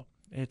Buffalo.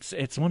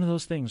 It's one of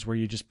those things where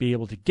you just be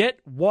able to get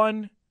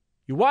one,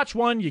 you watch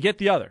one, you get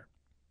the other.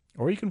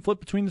 Or you can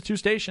flip between the two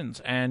stations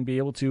and be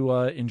able to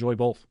enjoy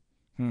both.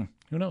 Who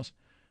knows?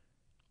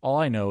 All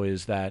I know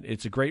is that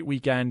it's a great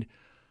weekend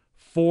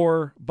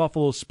for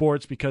Buffalo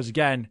sports because,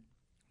 again,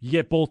 you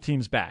get both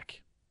teams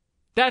back.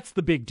 That's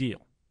the big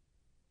deal.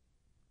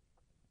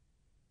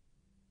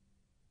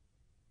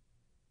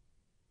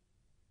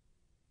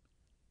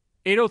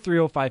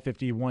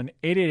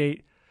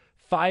 (803-0550)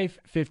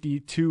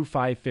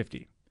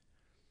 1-888-550-2550.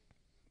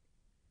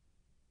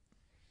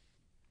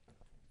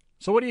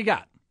 So what do you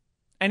got?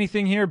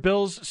 Anything here,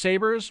 Bills,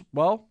 Sabres?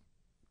 Well,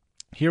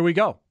 here we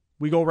go.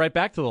 We go right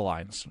back to the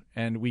lines,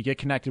 and we get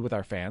connected with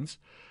our fans.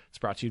 It's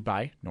brought to you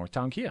by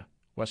Northtown Kia,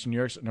 Western New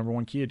York's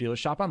 #1 Kia dealer.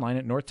 Shop online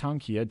at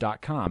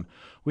northtownkia.com.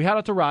 We head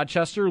out to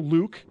Rochester.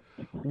 Luke,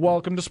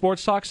 welcome to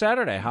Sports Talk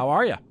Saturday. How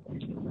are you?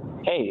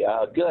 Hey,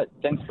 good.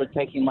 Thanks for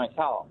taking my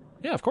call.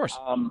 Yeah, of course.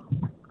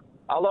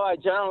 Although I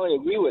generally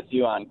agree with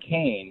you on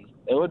Kane,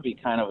 it would be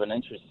kind of an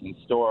interesting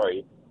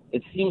story.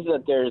 It seems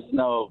that there's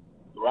no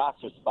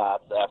roster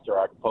spots after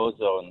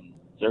Arpozo and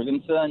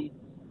Zergensen,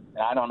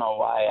 and I don't know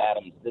why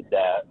Adams did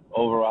that.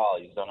 Overall,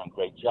 he's done a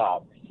great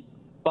job.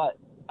 But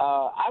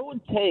I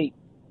would take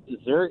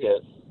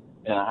Zegras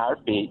in a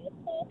heartbeat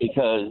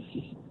because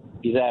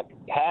he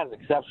has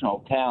exceptional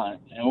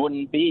talent and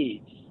wouldn't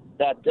be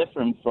that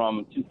different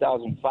from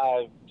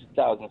 2005,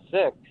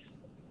 2006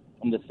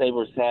 when the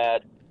Sabres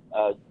had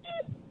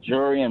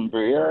Jury and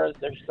Briere as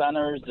their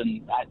centers,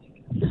 and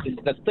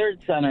the third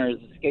center is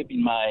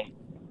escaping my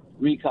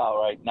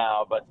recall right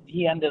now, but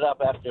he ended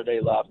up, after they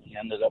left, he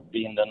ended up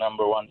being the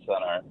 #1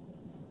 center.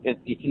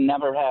 You can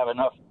never have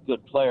enough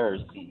good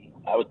players. And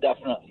I would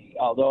definitely,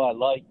 although I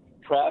like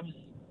Krebs,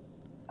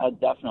 I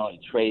would definitely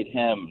trade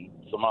him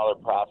some other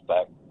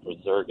prospect for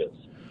Zegras.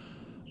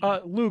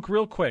 Luke,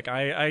 real quick,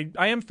 I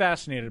am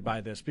fascinated by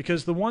this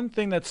because the one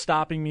thing that's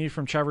stopping me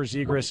from Trevor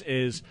Zegras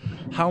is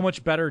how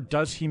much better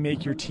does he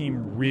make your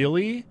team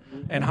really,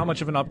 and how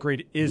much of an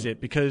upgrade is it?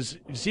 Because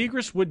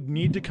Zegras would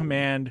need to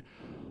command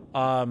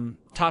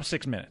top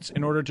 6 minutes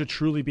in order to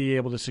truly be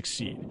able to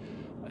succeed.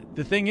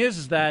 The thing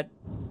is that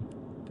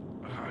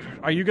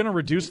are you going to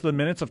reduce the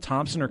minutes of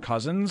Thompson or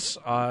Cousins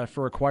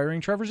for acquiring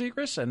Trevor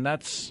Zegras? And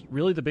that's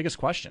really the biggest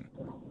question.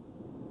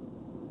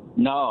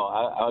 No,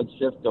 I would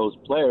shift those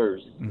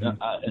players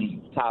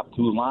in top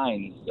two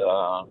lines.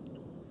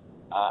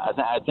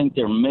 I think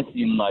they're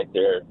missing like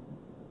their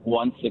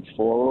 1-6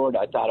 forward.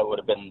 I thought it would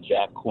have been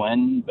Jack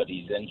Quinn, but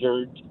he's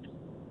injured.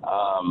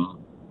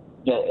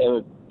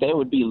 They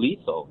would be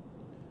lethal.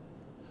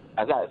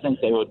 I think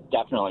they would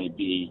definitely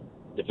be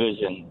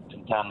division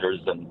contenders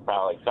and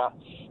probably cup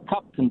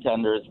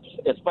contenders,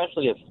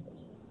 especially if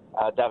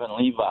Devin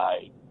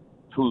Levi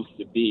proves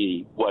to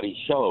be what he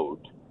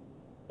showed.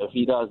 If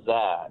he does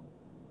that,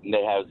 and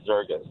they have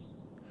Zegras,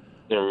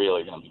 they're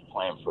really going to be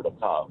playing for the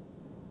cup.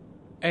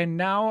 And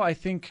now I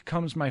think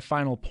comes my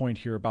final point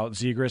here about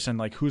Zegras and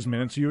like whose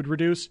minutes you would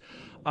reduce.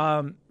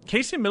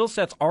 Casey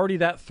Middlestat's already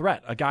that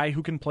threat, a guy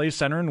who can play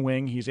center and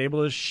wing. He's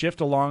able to shift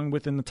along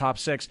within the top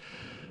 6.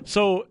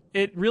 So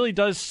it really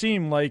does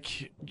seem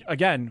like,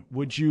 again,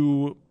 would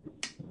you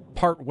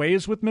part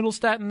ways with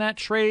Middlestat in that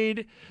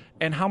trade?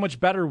 And how much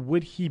better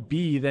would he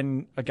be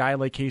than a guy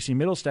like Casey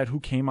Middlestat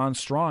who came on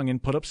strong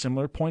and put up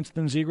similar points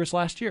than Zegras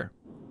last year?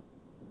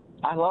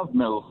 I loved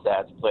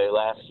Middlestat's play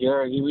last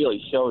year. He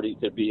really showed he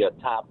could be a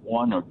top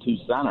 1 or 2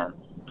 center.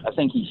 I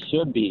think he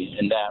should be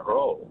in that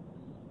role.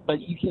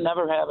 But you can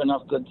never have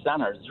enough good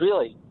centers.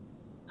 Really,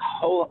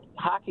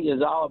 hockey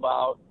is all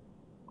about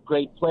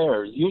great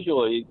players.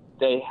 Usually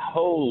they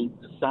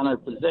hold the center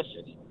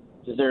position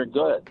because they're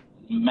good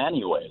in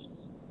many ways.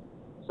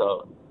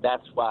 So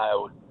that's why I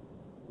would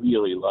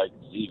really like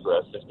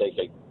Zegras if they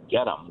could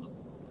get him.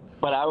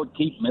 But I would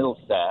keep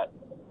Middlestat.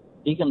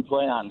 He can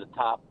play on the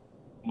top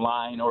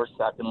line or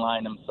second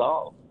line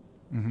himself.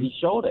 Mm-hmm. He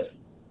showed it.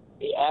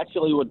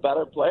 actually with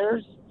better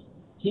players,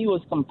 he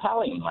was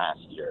compelling last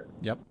year.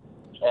 Yep.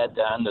 At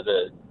the end of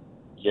the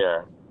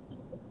year.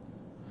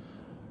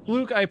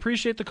 Luke, I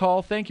appreciate the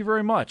call. Thank you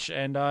very much.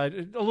 And a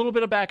little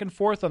bit of back and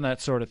forth on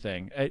that sort of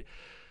thing.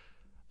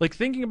 Like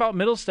thinking about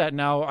Middlestat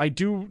now, I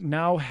do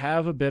now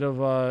have a bit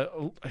of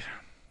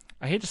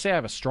I hate to say I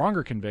have a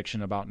stronger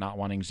conviction about not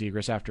wanting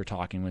Zegras after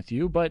talking with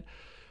you, but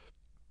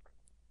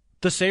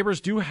the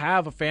Sabres do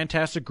have a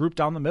fantastic group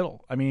down the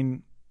middle. I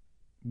mean,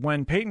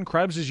 when Peyton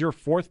Krebs is your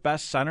fourth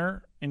best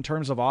center in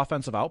terms of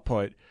offensive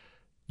output,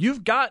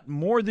 you've got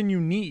more than you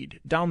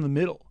need down the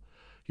middle.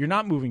 You're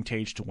not moving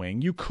Tage to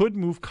wing. You could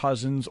move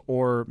Cousins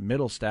or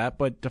Middlestat,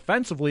 but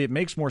defensively it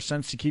makes more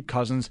sense to keep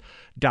Cousins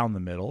down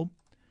the middle.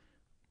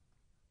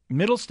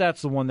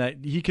 Middlestat's the one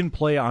that he can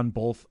play on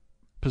both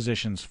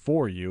positions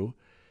for you.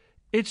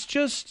 It's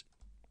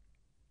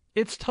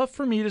tough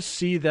for me to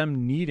see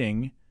them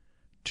needing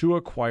to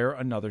acquire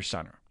another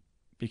center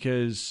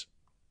because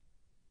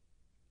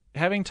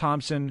having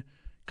Thompson,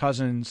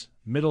 Cousins,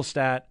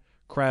 Middlestat,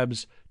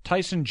 Krebs,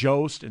 Tyson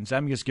Jost, and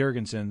Zemgus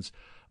Girgensons,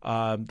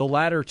 the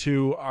latter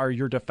two are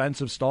your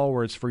defensive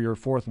stalwarts for your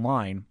fourth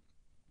line.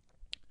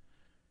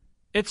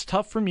 It's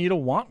tough for me to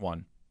want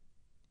one.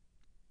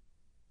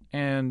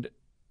 And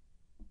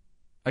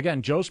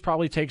again, Jost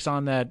probably takes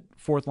on that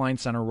fourth line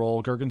center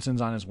role.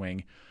 Girgenson's on his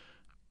wing.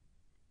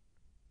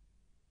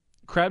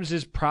 Krebs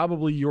is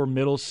probably your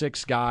middle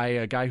six guy,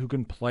 a guy who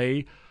can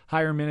play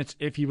higher minutes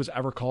if he was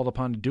ever called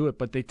upon to do it,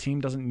 but the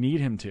team doesn't need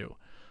him to.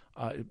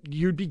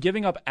 You'd be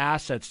giving up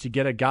assets to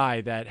get a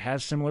guy that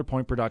has similar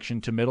point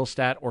production to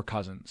Middlestat or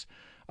Cousins.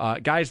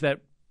 Guys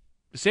that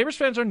Sabres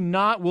fans are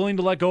not willing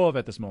to let go of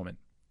at this moment.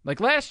 Like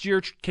last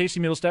year, Casey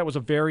Middlestat was a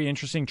very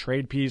interesting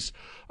trade piece,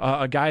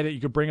 a guy that you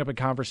could bring up in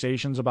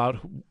conversations about,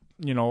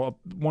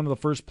 one of the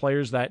first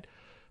players that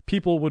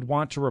people would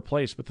want to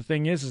replace. But the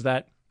thing is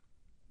that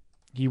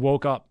he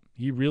woke up.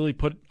 He really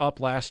put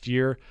up last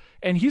year,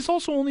 and he's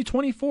also only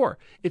 24.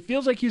 It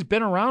feels like he's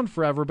been around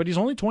forever, but he's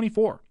only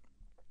 24.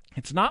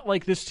 It's not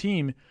like this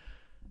team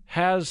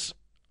has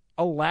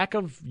a lack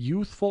of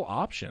youthful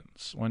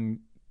options.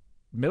 When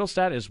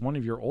Middlestat is one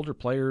of your older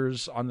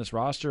players on this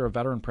roster, a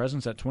veteran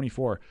presence at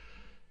 24,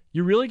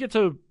 you really get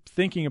to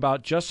thinking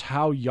about just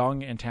how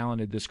young and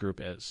talented this group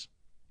is.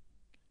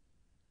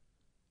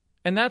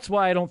 And that's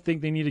why I don't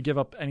think they need to give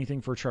up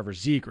anything for Trevor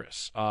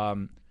Zegras.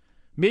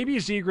 Maybe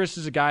Zegras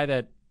is a guy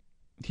that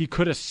he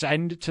could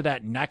ascend to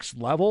that next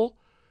level,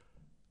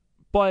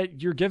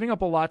 but you're giving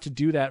up a lot to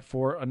do that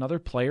for another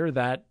player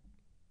that,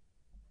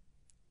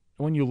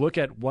 when you look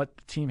at what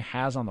the team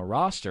has on the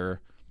roster,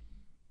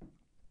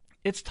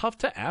 it's tough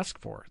to ask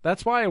for.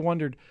 That's why I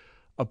wondered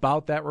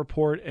about that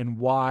report and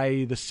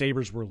why the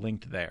Sabres were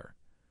linked there.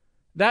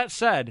 That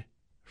said,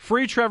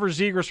 free Trevor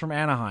Zegras from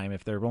Anaheim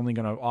if they're only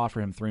going to offer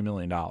him $3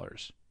 million.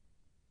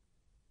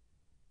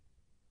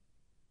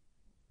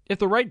 If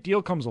the right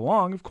deal comes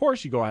along, of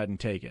course you go ahead and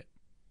take it.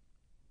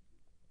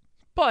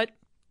 But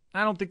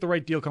I don't think the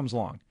right deal comes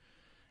along.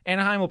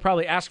 Anaheim will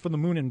probably ask for the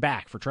moon and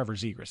back for Trevor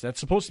Zegras.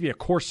 That's supposed to be a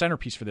core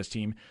centerpiece for this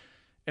team,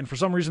 and for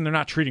some reason they're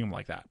not treating him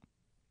like that.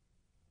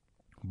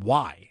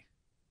 Why?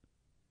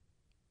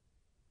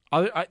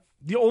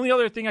 The only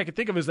other thing I could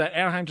think of is that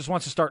Anaheim just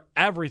wants to start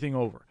everything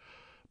over.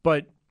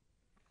 But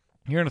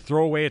you're going to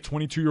throw away a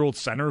 22-year-old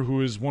center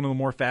who is one of the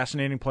more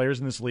fascinating players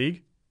in this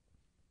league?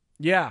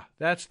 Yeah,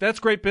 that's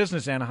great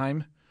business,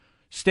 Anaheim.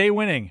 Stay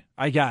winning,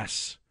 I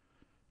guess.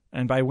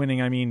 And by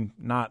winning, I mean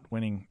not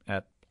winning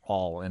at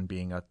all and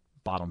being a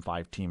bottom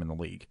 5 team in the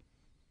league.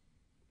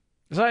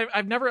 So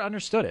I've never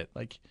understood it.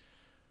 Like,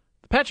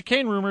 the Patrick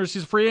Kane rumors,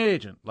 he's a free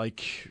agent.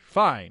 Like,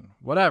 fine,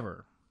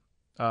 whatever.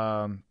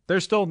 They're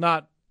still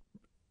not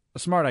a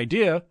smart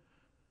idea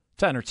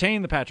to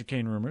entertain the Patrick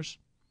Kane rumors.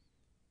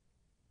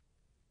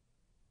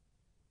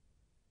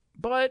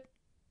 But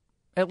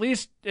at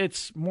least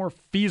it's more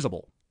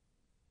feasible.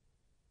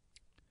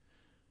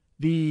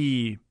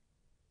 The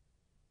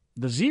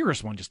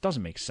Zegras one just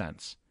doesn't make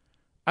sense.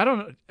 I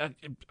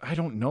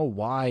don't know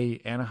why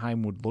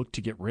Anaheim would look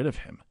to get rid of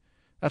him.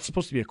 That's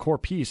supposed to be a core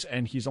piece,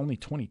 and he's only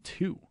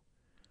 22.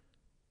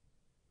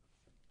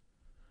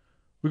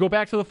 We go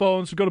back to the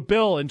phones. We go to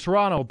Bill in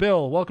Toronto.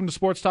 Bill, welcome to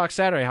Sports Talk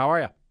Saturday. How are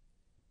you?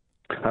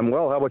 I'm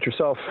well. How about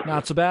yourself?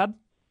 Not so bad.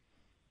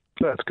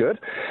 That's good.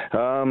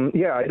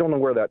 Yeah, I don't know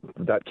where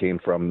that came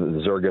from,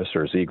 Zergas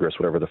or Zegras,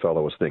 whatever the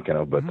fellow was thinking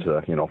of, but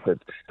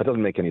that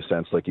doesn't make any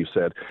sense, like you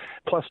said.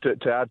 Plus,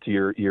 to add to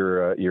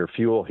your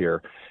fuel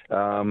here,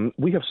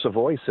 we have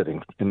Savoy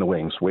sitting in the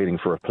wings, waiting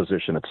for a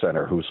position at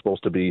center, who's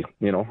supposed to be,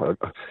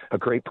 a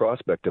great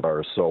prospect of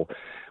ours. So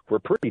we're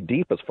pretty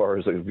deep as far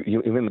as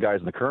even the guys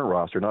in the current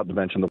roster, not to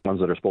mention the ones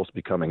that are supposed to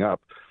be coming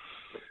up.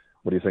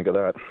 What do you think of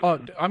that?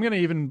 I'm going to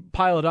even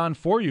pile it on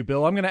for you,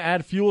 Bill. I'm going to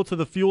add fuel to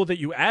the fuel that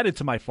you added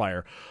to my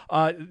fire.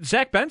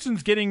 Zach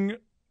Benson's getting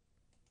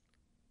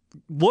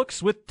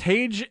looks with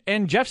Tage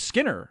and Jeff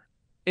Skinner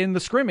in the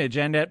scrimmage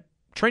and at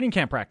training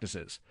camp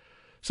practices.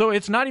 So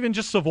it's not even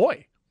just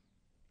Savoy.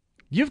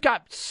 You've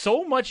got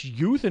so much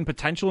youth and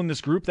potential in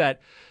this group that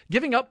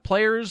giving up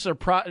players or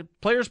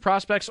players,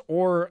 prospects,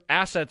 or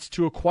assets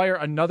to acquire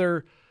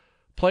another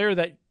player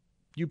that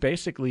you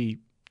basically,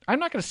 I'm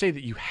not going to say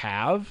that you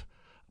have,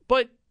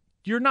 but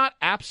you're not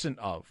absent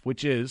of,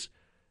 which is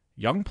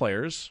young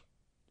players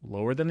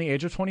lower than the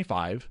age of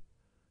 25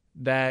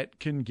 that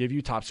can give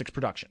you top 6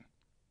 production.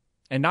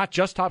 And not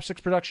just top 6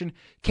 production,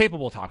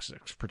 capable top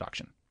 6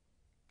 production.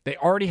 They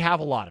already have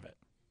a lot of it.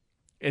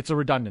 It's a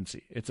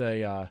redundancy. It's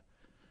a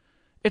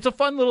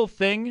fun little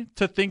thing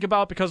to think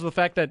about because of the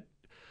fact that,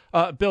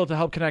 Bill, to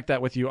help connect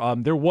that with you,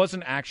 there was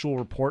an actual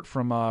report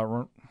from,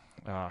 I'm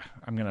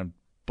going to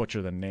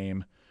butcher the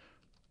name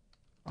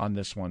on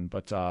this one,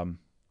 but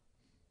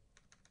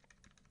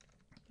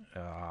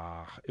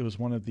it was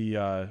one of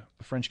the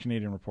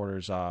French-Canadian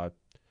reporters,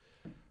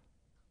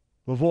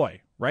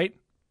 Lavoie, right?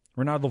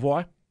 Renard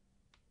Lavoie?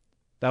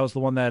 That was the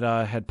one that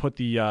had put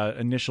the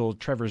initial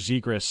Trevor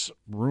Zegras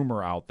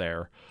rumor out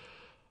there.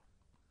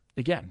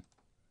 Again,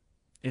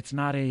 it's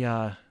not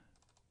a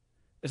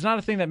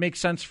thing that makes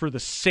sense for the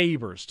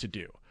Sabres to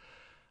do.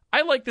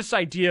 I like this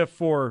idea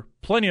for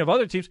plenty of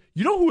other teams.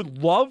 You know who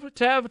would love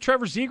to have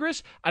Trevor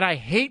Zegras? And I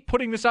hate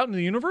putting this out into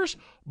the universe?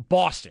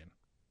 Boston.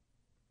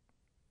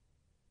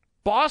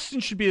 Boston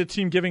should be the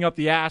team giving up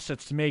the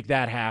assets to make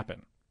that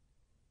happen.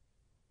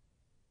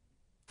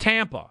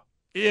 Tampa.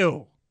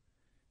 Ew.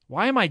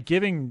 Why am I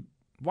giving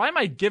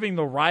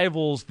the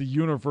rivals the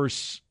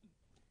universe?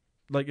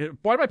 Like,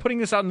 why am I putting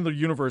this out into the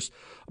universe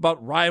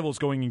about rivals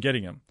going and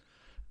getting him?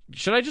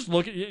 Should I just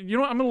look at, I'm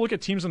going to look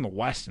at teams in the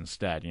West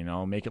instead,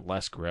 make it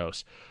less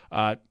gross.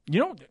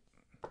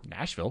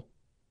 Nashville.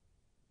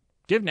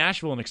 Give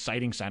Nashville an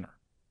exciting center.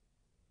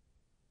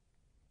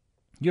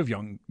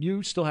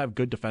 You still have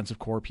good defensive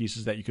core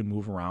pieces that you can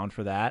move around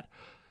for that.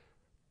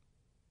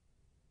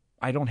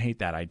 I don't hate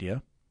that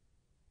idea.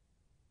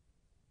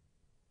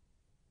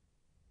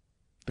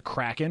 The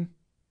Kraken.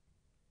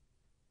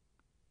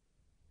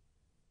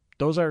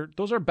 Those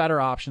are better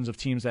options of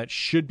teams that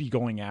should be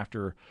going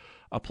after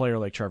a player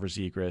like Trevor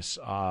Zegras.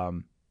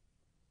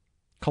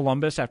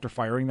 Columbus, after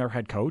firing their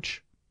head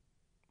coach.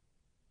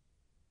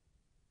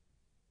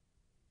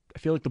 I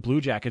feel like the Blue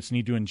Jackets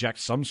need to inject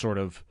some sort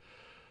of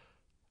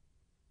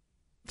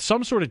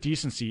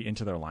decency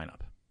into their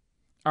lineup.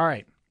 All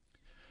right.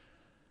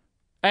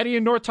 Eddie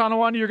in North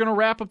Tonawanda, you're going to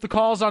wrap up the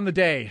calls on the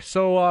day.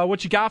 So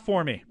what you got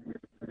for me?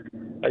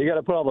 You got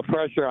to put all the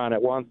pressure on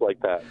at once like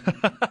that.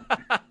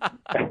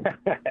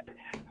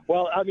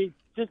 Well, I mean,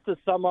 just to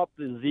sum up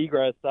the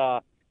Zegras,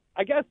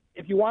 I guess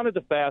if you wanted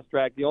to fast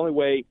track, the only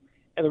way,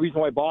 and the reason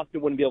why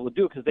Boston wouldn't be able to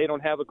do it, because they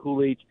don't have a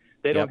Coolidge,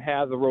 they don't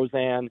have a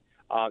Roseanne.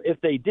 If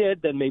they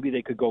did, then maybe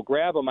they could go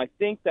grab them. I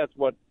think that's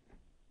what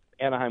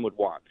Anaheim would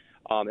want.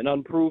 An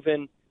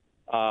unproven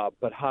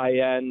but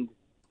high-end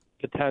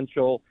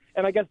potential.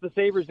 And I guess the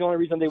Sabres, the only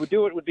reason they would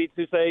do it would be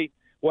to say,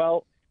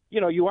 well,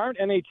 you aren't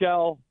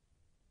NHL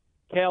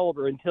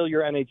caliber until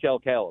you're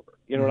NHL caliber.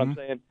 You know what I'm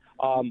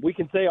saying? We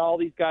can say all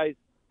these guys,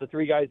 the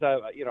 3 guys,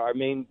 our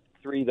main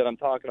 3 that I'm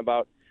talking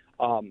about,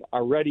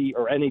 are ready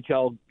or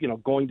NHL,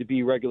 going to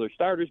be regular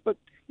starters, but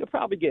you'll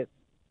probably get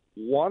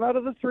 1 out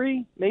of the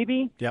 3,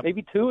 maybe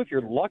 2 if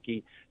you're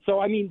lucky. So,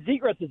 I mean,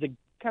 Zegras is a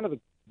kind of a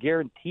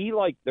guarantee,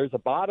 like there's a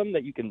bottom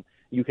that you can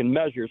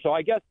measure. So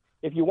I guess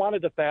if you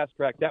wanted to fast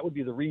track, that would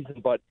be the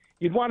reason, but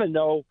you'd want to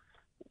know,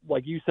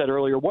 like you said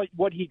earlier,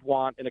 what he'd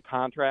want in a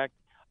contract.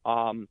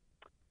 And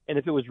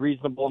if it was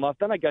reasonable enough,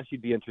 then I guess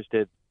you'd be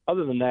interested.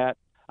 Other than that,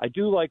 I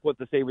do like what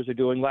the Sabres are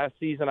doing. Last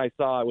season I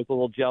was a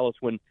little jealous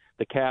when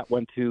the Cat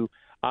went to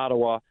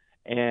Ottawa,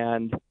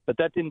 but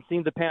that didn't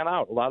seem to pan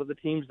out. A lot of the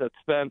teams that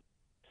spent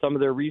some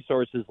of their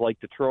resources, like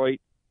Detroit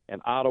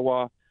and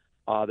Ottawa,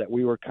 that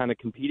we were kind of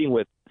competing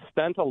with,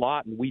 spent a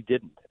lot, and we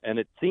didn't. And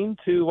it seemed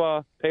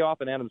to pay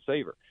off in Adam's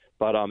favor.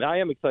 But I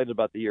am excited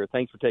about the year.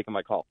 Thanks for taking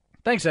my call.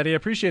 Thanks, Eddie. I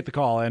appreciate the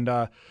call. And,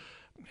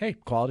 hey,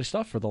 quality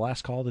stuff for the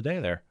last call of the day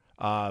there.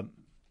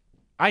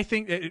 I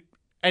think,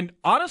 and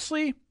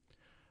honestly,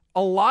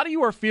 a lot of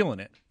you are feeling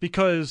it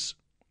because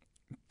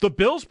the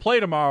Bills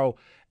play tomorrow,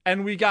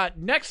 and we got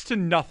next to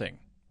nothing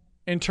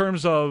in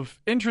terms of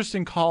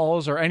interesting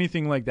calls or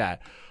anything like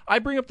that. I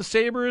bring up the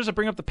Sabres, I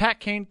bring up the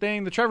Pat Kane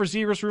thing, the Trevor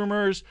Zegras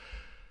rumors,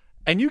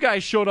 and you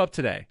guys showed up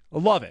today. I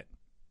love it.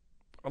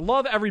 I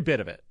love every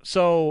bit of it.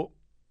 So,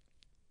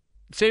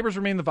 Sabres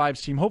remain the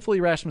vibes team.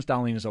 Hopefully Rasmus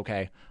Dahlin is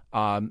okay.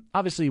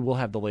 Obviously, we'll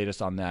have the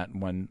latest on that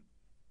when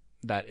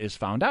that is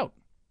found out.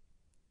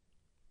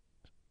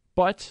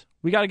 But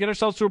we got to get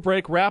ourselves to a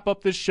break, wrap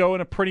up this show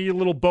in a pretty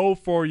little bow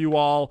for you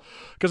all,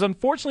 because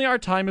unfortunately our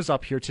time is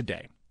up here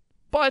today.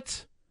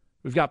 But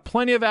we've got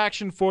plenty of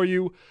action for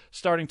you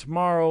starting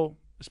tomorrow,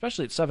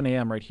 especially at 7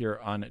 a.m. right here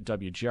on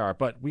WGR.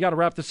 But we got to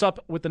wrap this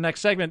up with the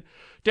next segment.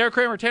 Derek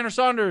Kramer, Tanner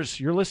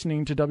Saunders, you're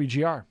listening to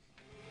WGR.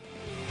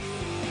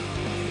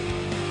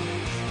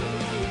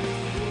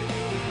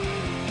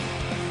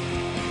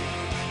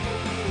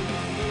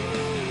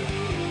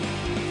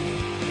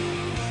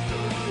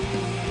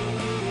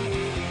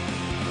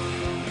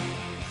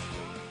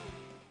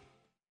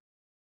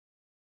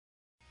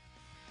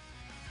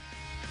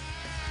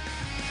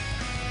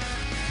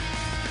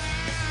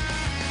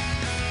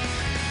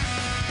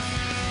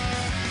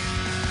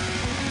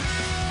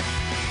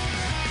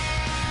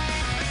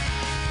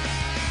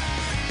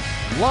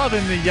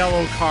 Loving the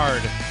yellow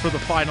card for the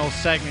final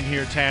segment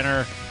here,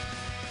 Tanner.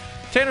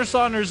 Tanner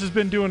Saunders has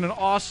been doing an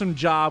awesome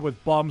job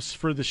with bumps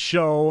for the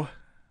show,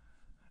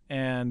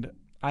 and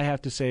I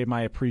have to say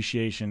my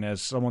appreciation as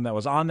someone that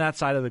was on that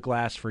side of the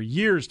glass for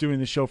years doing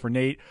the show for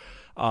Nate.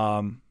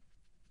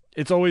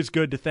 It's always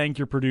good to thank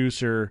your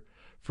producer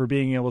for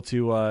being able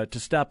to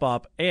step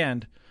up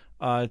and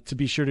to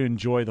be sure to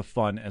enjoy the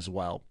fun as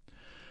well.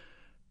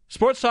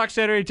 Sports Talk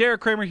Saturday,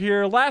 Derek Kramer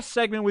here. Last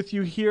segment with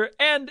you here,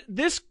 and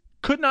this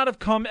could not have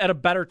come at a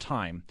better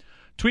time.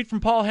 Tweet from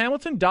Paul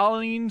Hamilton,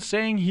 Dahlin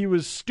saying he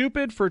was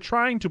stupid for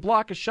trying to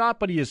block a shot,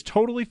 but he is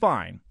totally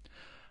fine.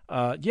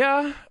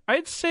 Yeah,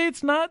 I'd say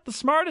it's not the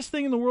smartest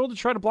thing in the world to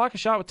try to block a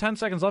shot with 10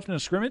 seconds left in a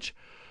scrimmage,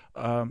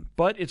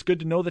 but it's good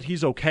to know that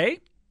he's okay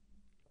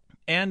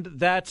and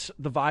that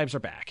the vibes are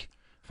back.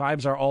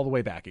 Vibes are all the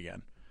way back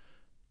again.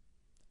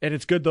 And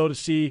it's good, though, to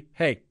see,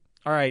 hey,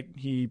 all right,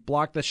 he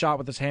blocked the shot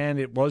with his hand.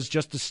 It was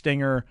just a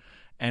stinger,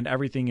 and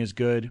everything is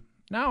good.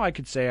 Now I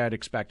could say I'd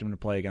expect him to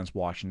play against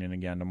Washington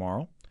again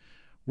tomorrow.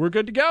 We're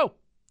good to go.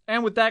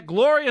 And with that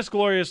glorious,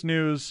 glorious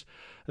news,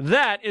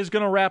 that is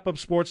going to wrap up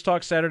Sports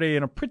Talk Saturday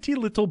in a pretty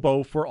little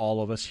bow for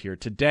all of us here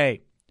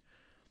today.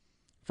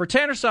 For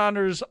Tanner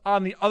Saunders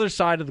on the other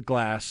side of the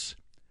glass,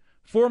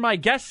 for my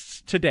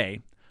guests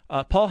today,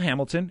 Paul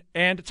Hamilton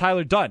and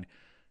Tyler Dunn.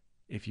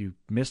 If you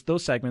missed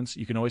those segments,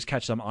 you can always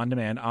catch them on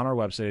demand on our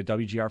website at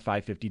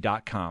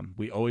WGR550.com.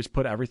 We always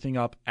put everything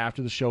up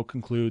after the show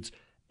concludes,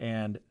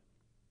 and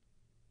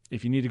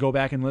if you need to go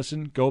back and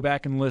listen, go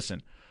back and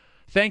listen.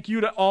 Thank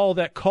you to all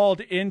that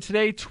called in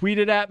today,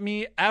 tweeted at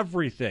me,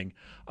 everything.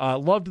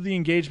 Loved the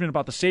engagement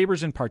about the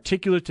Sabres in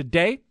particular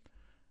today.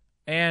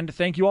 And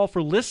thank you all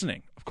for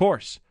listening, of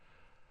course.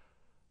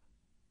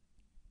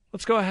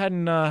 Let's go ahead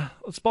and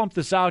let's bump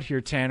this out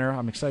here, Tanner.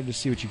 I'm excited to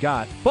see what you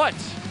got. But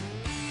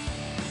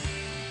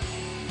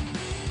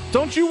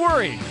don't you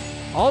worry.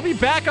 I'll be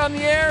back on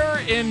the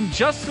air in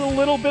just a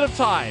little bit of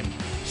time.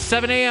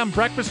 7 a.m.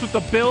 breakfast with the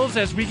Bills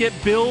as we get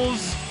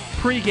Bills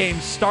pregame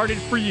started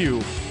for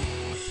you.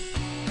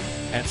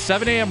 At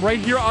 7 a.m. right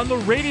here on the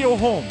radio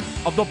home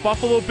of the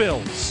Buffalo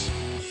Bills.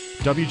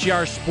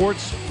 WGR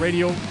Sports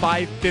Radio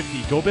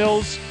 550. Go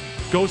Bills,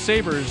 go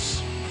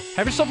Sabres.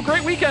 Have yourself a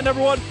great weekend,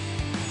 everyone.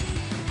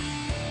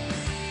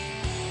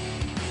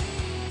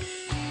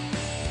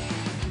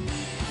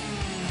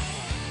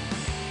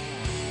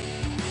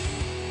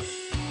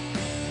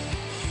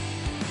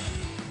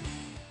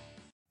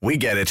 We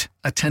get it.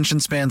 Attention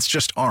spans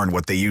just aren't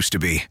what they used to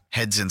be.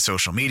 Heads in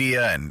social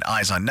media and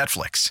eyes on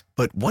Netflix.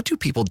 But what do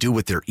people do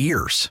with their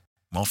ears?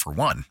 Well, for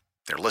one,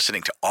 they're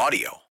listening to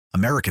audio.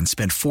 Americans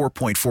spend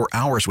 4.4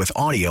 hours with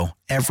audio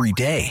every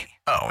day.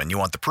 Oh, and you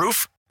want the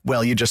proof?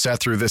 Well, you just sat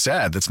through this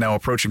ad that's now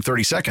approaching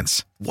 30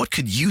 seconds. What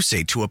could you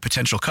say to a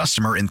potential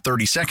customer in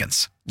 30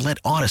 seconds? Let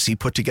Odyssey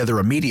put together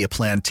a media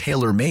plan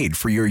tailor-made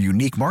for your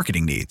unique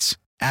marketing needs.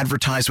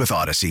 Advertise with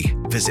Odyssey.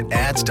 Visit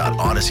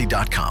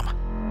ads.odyssey.com.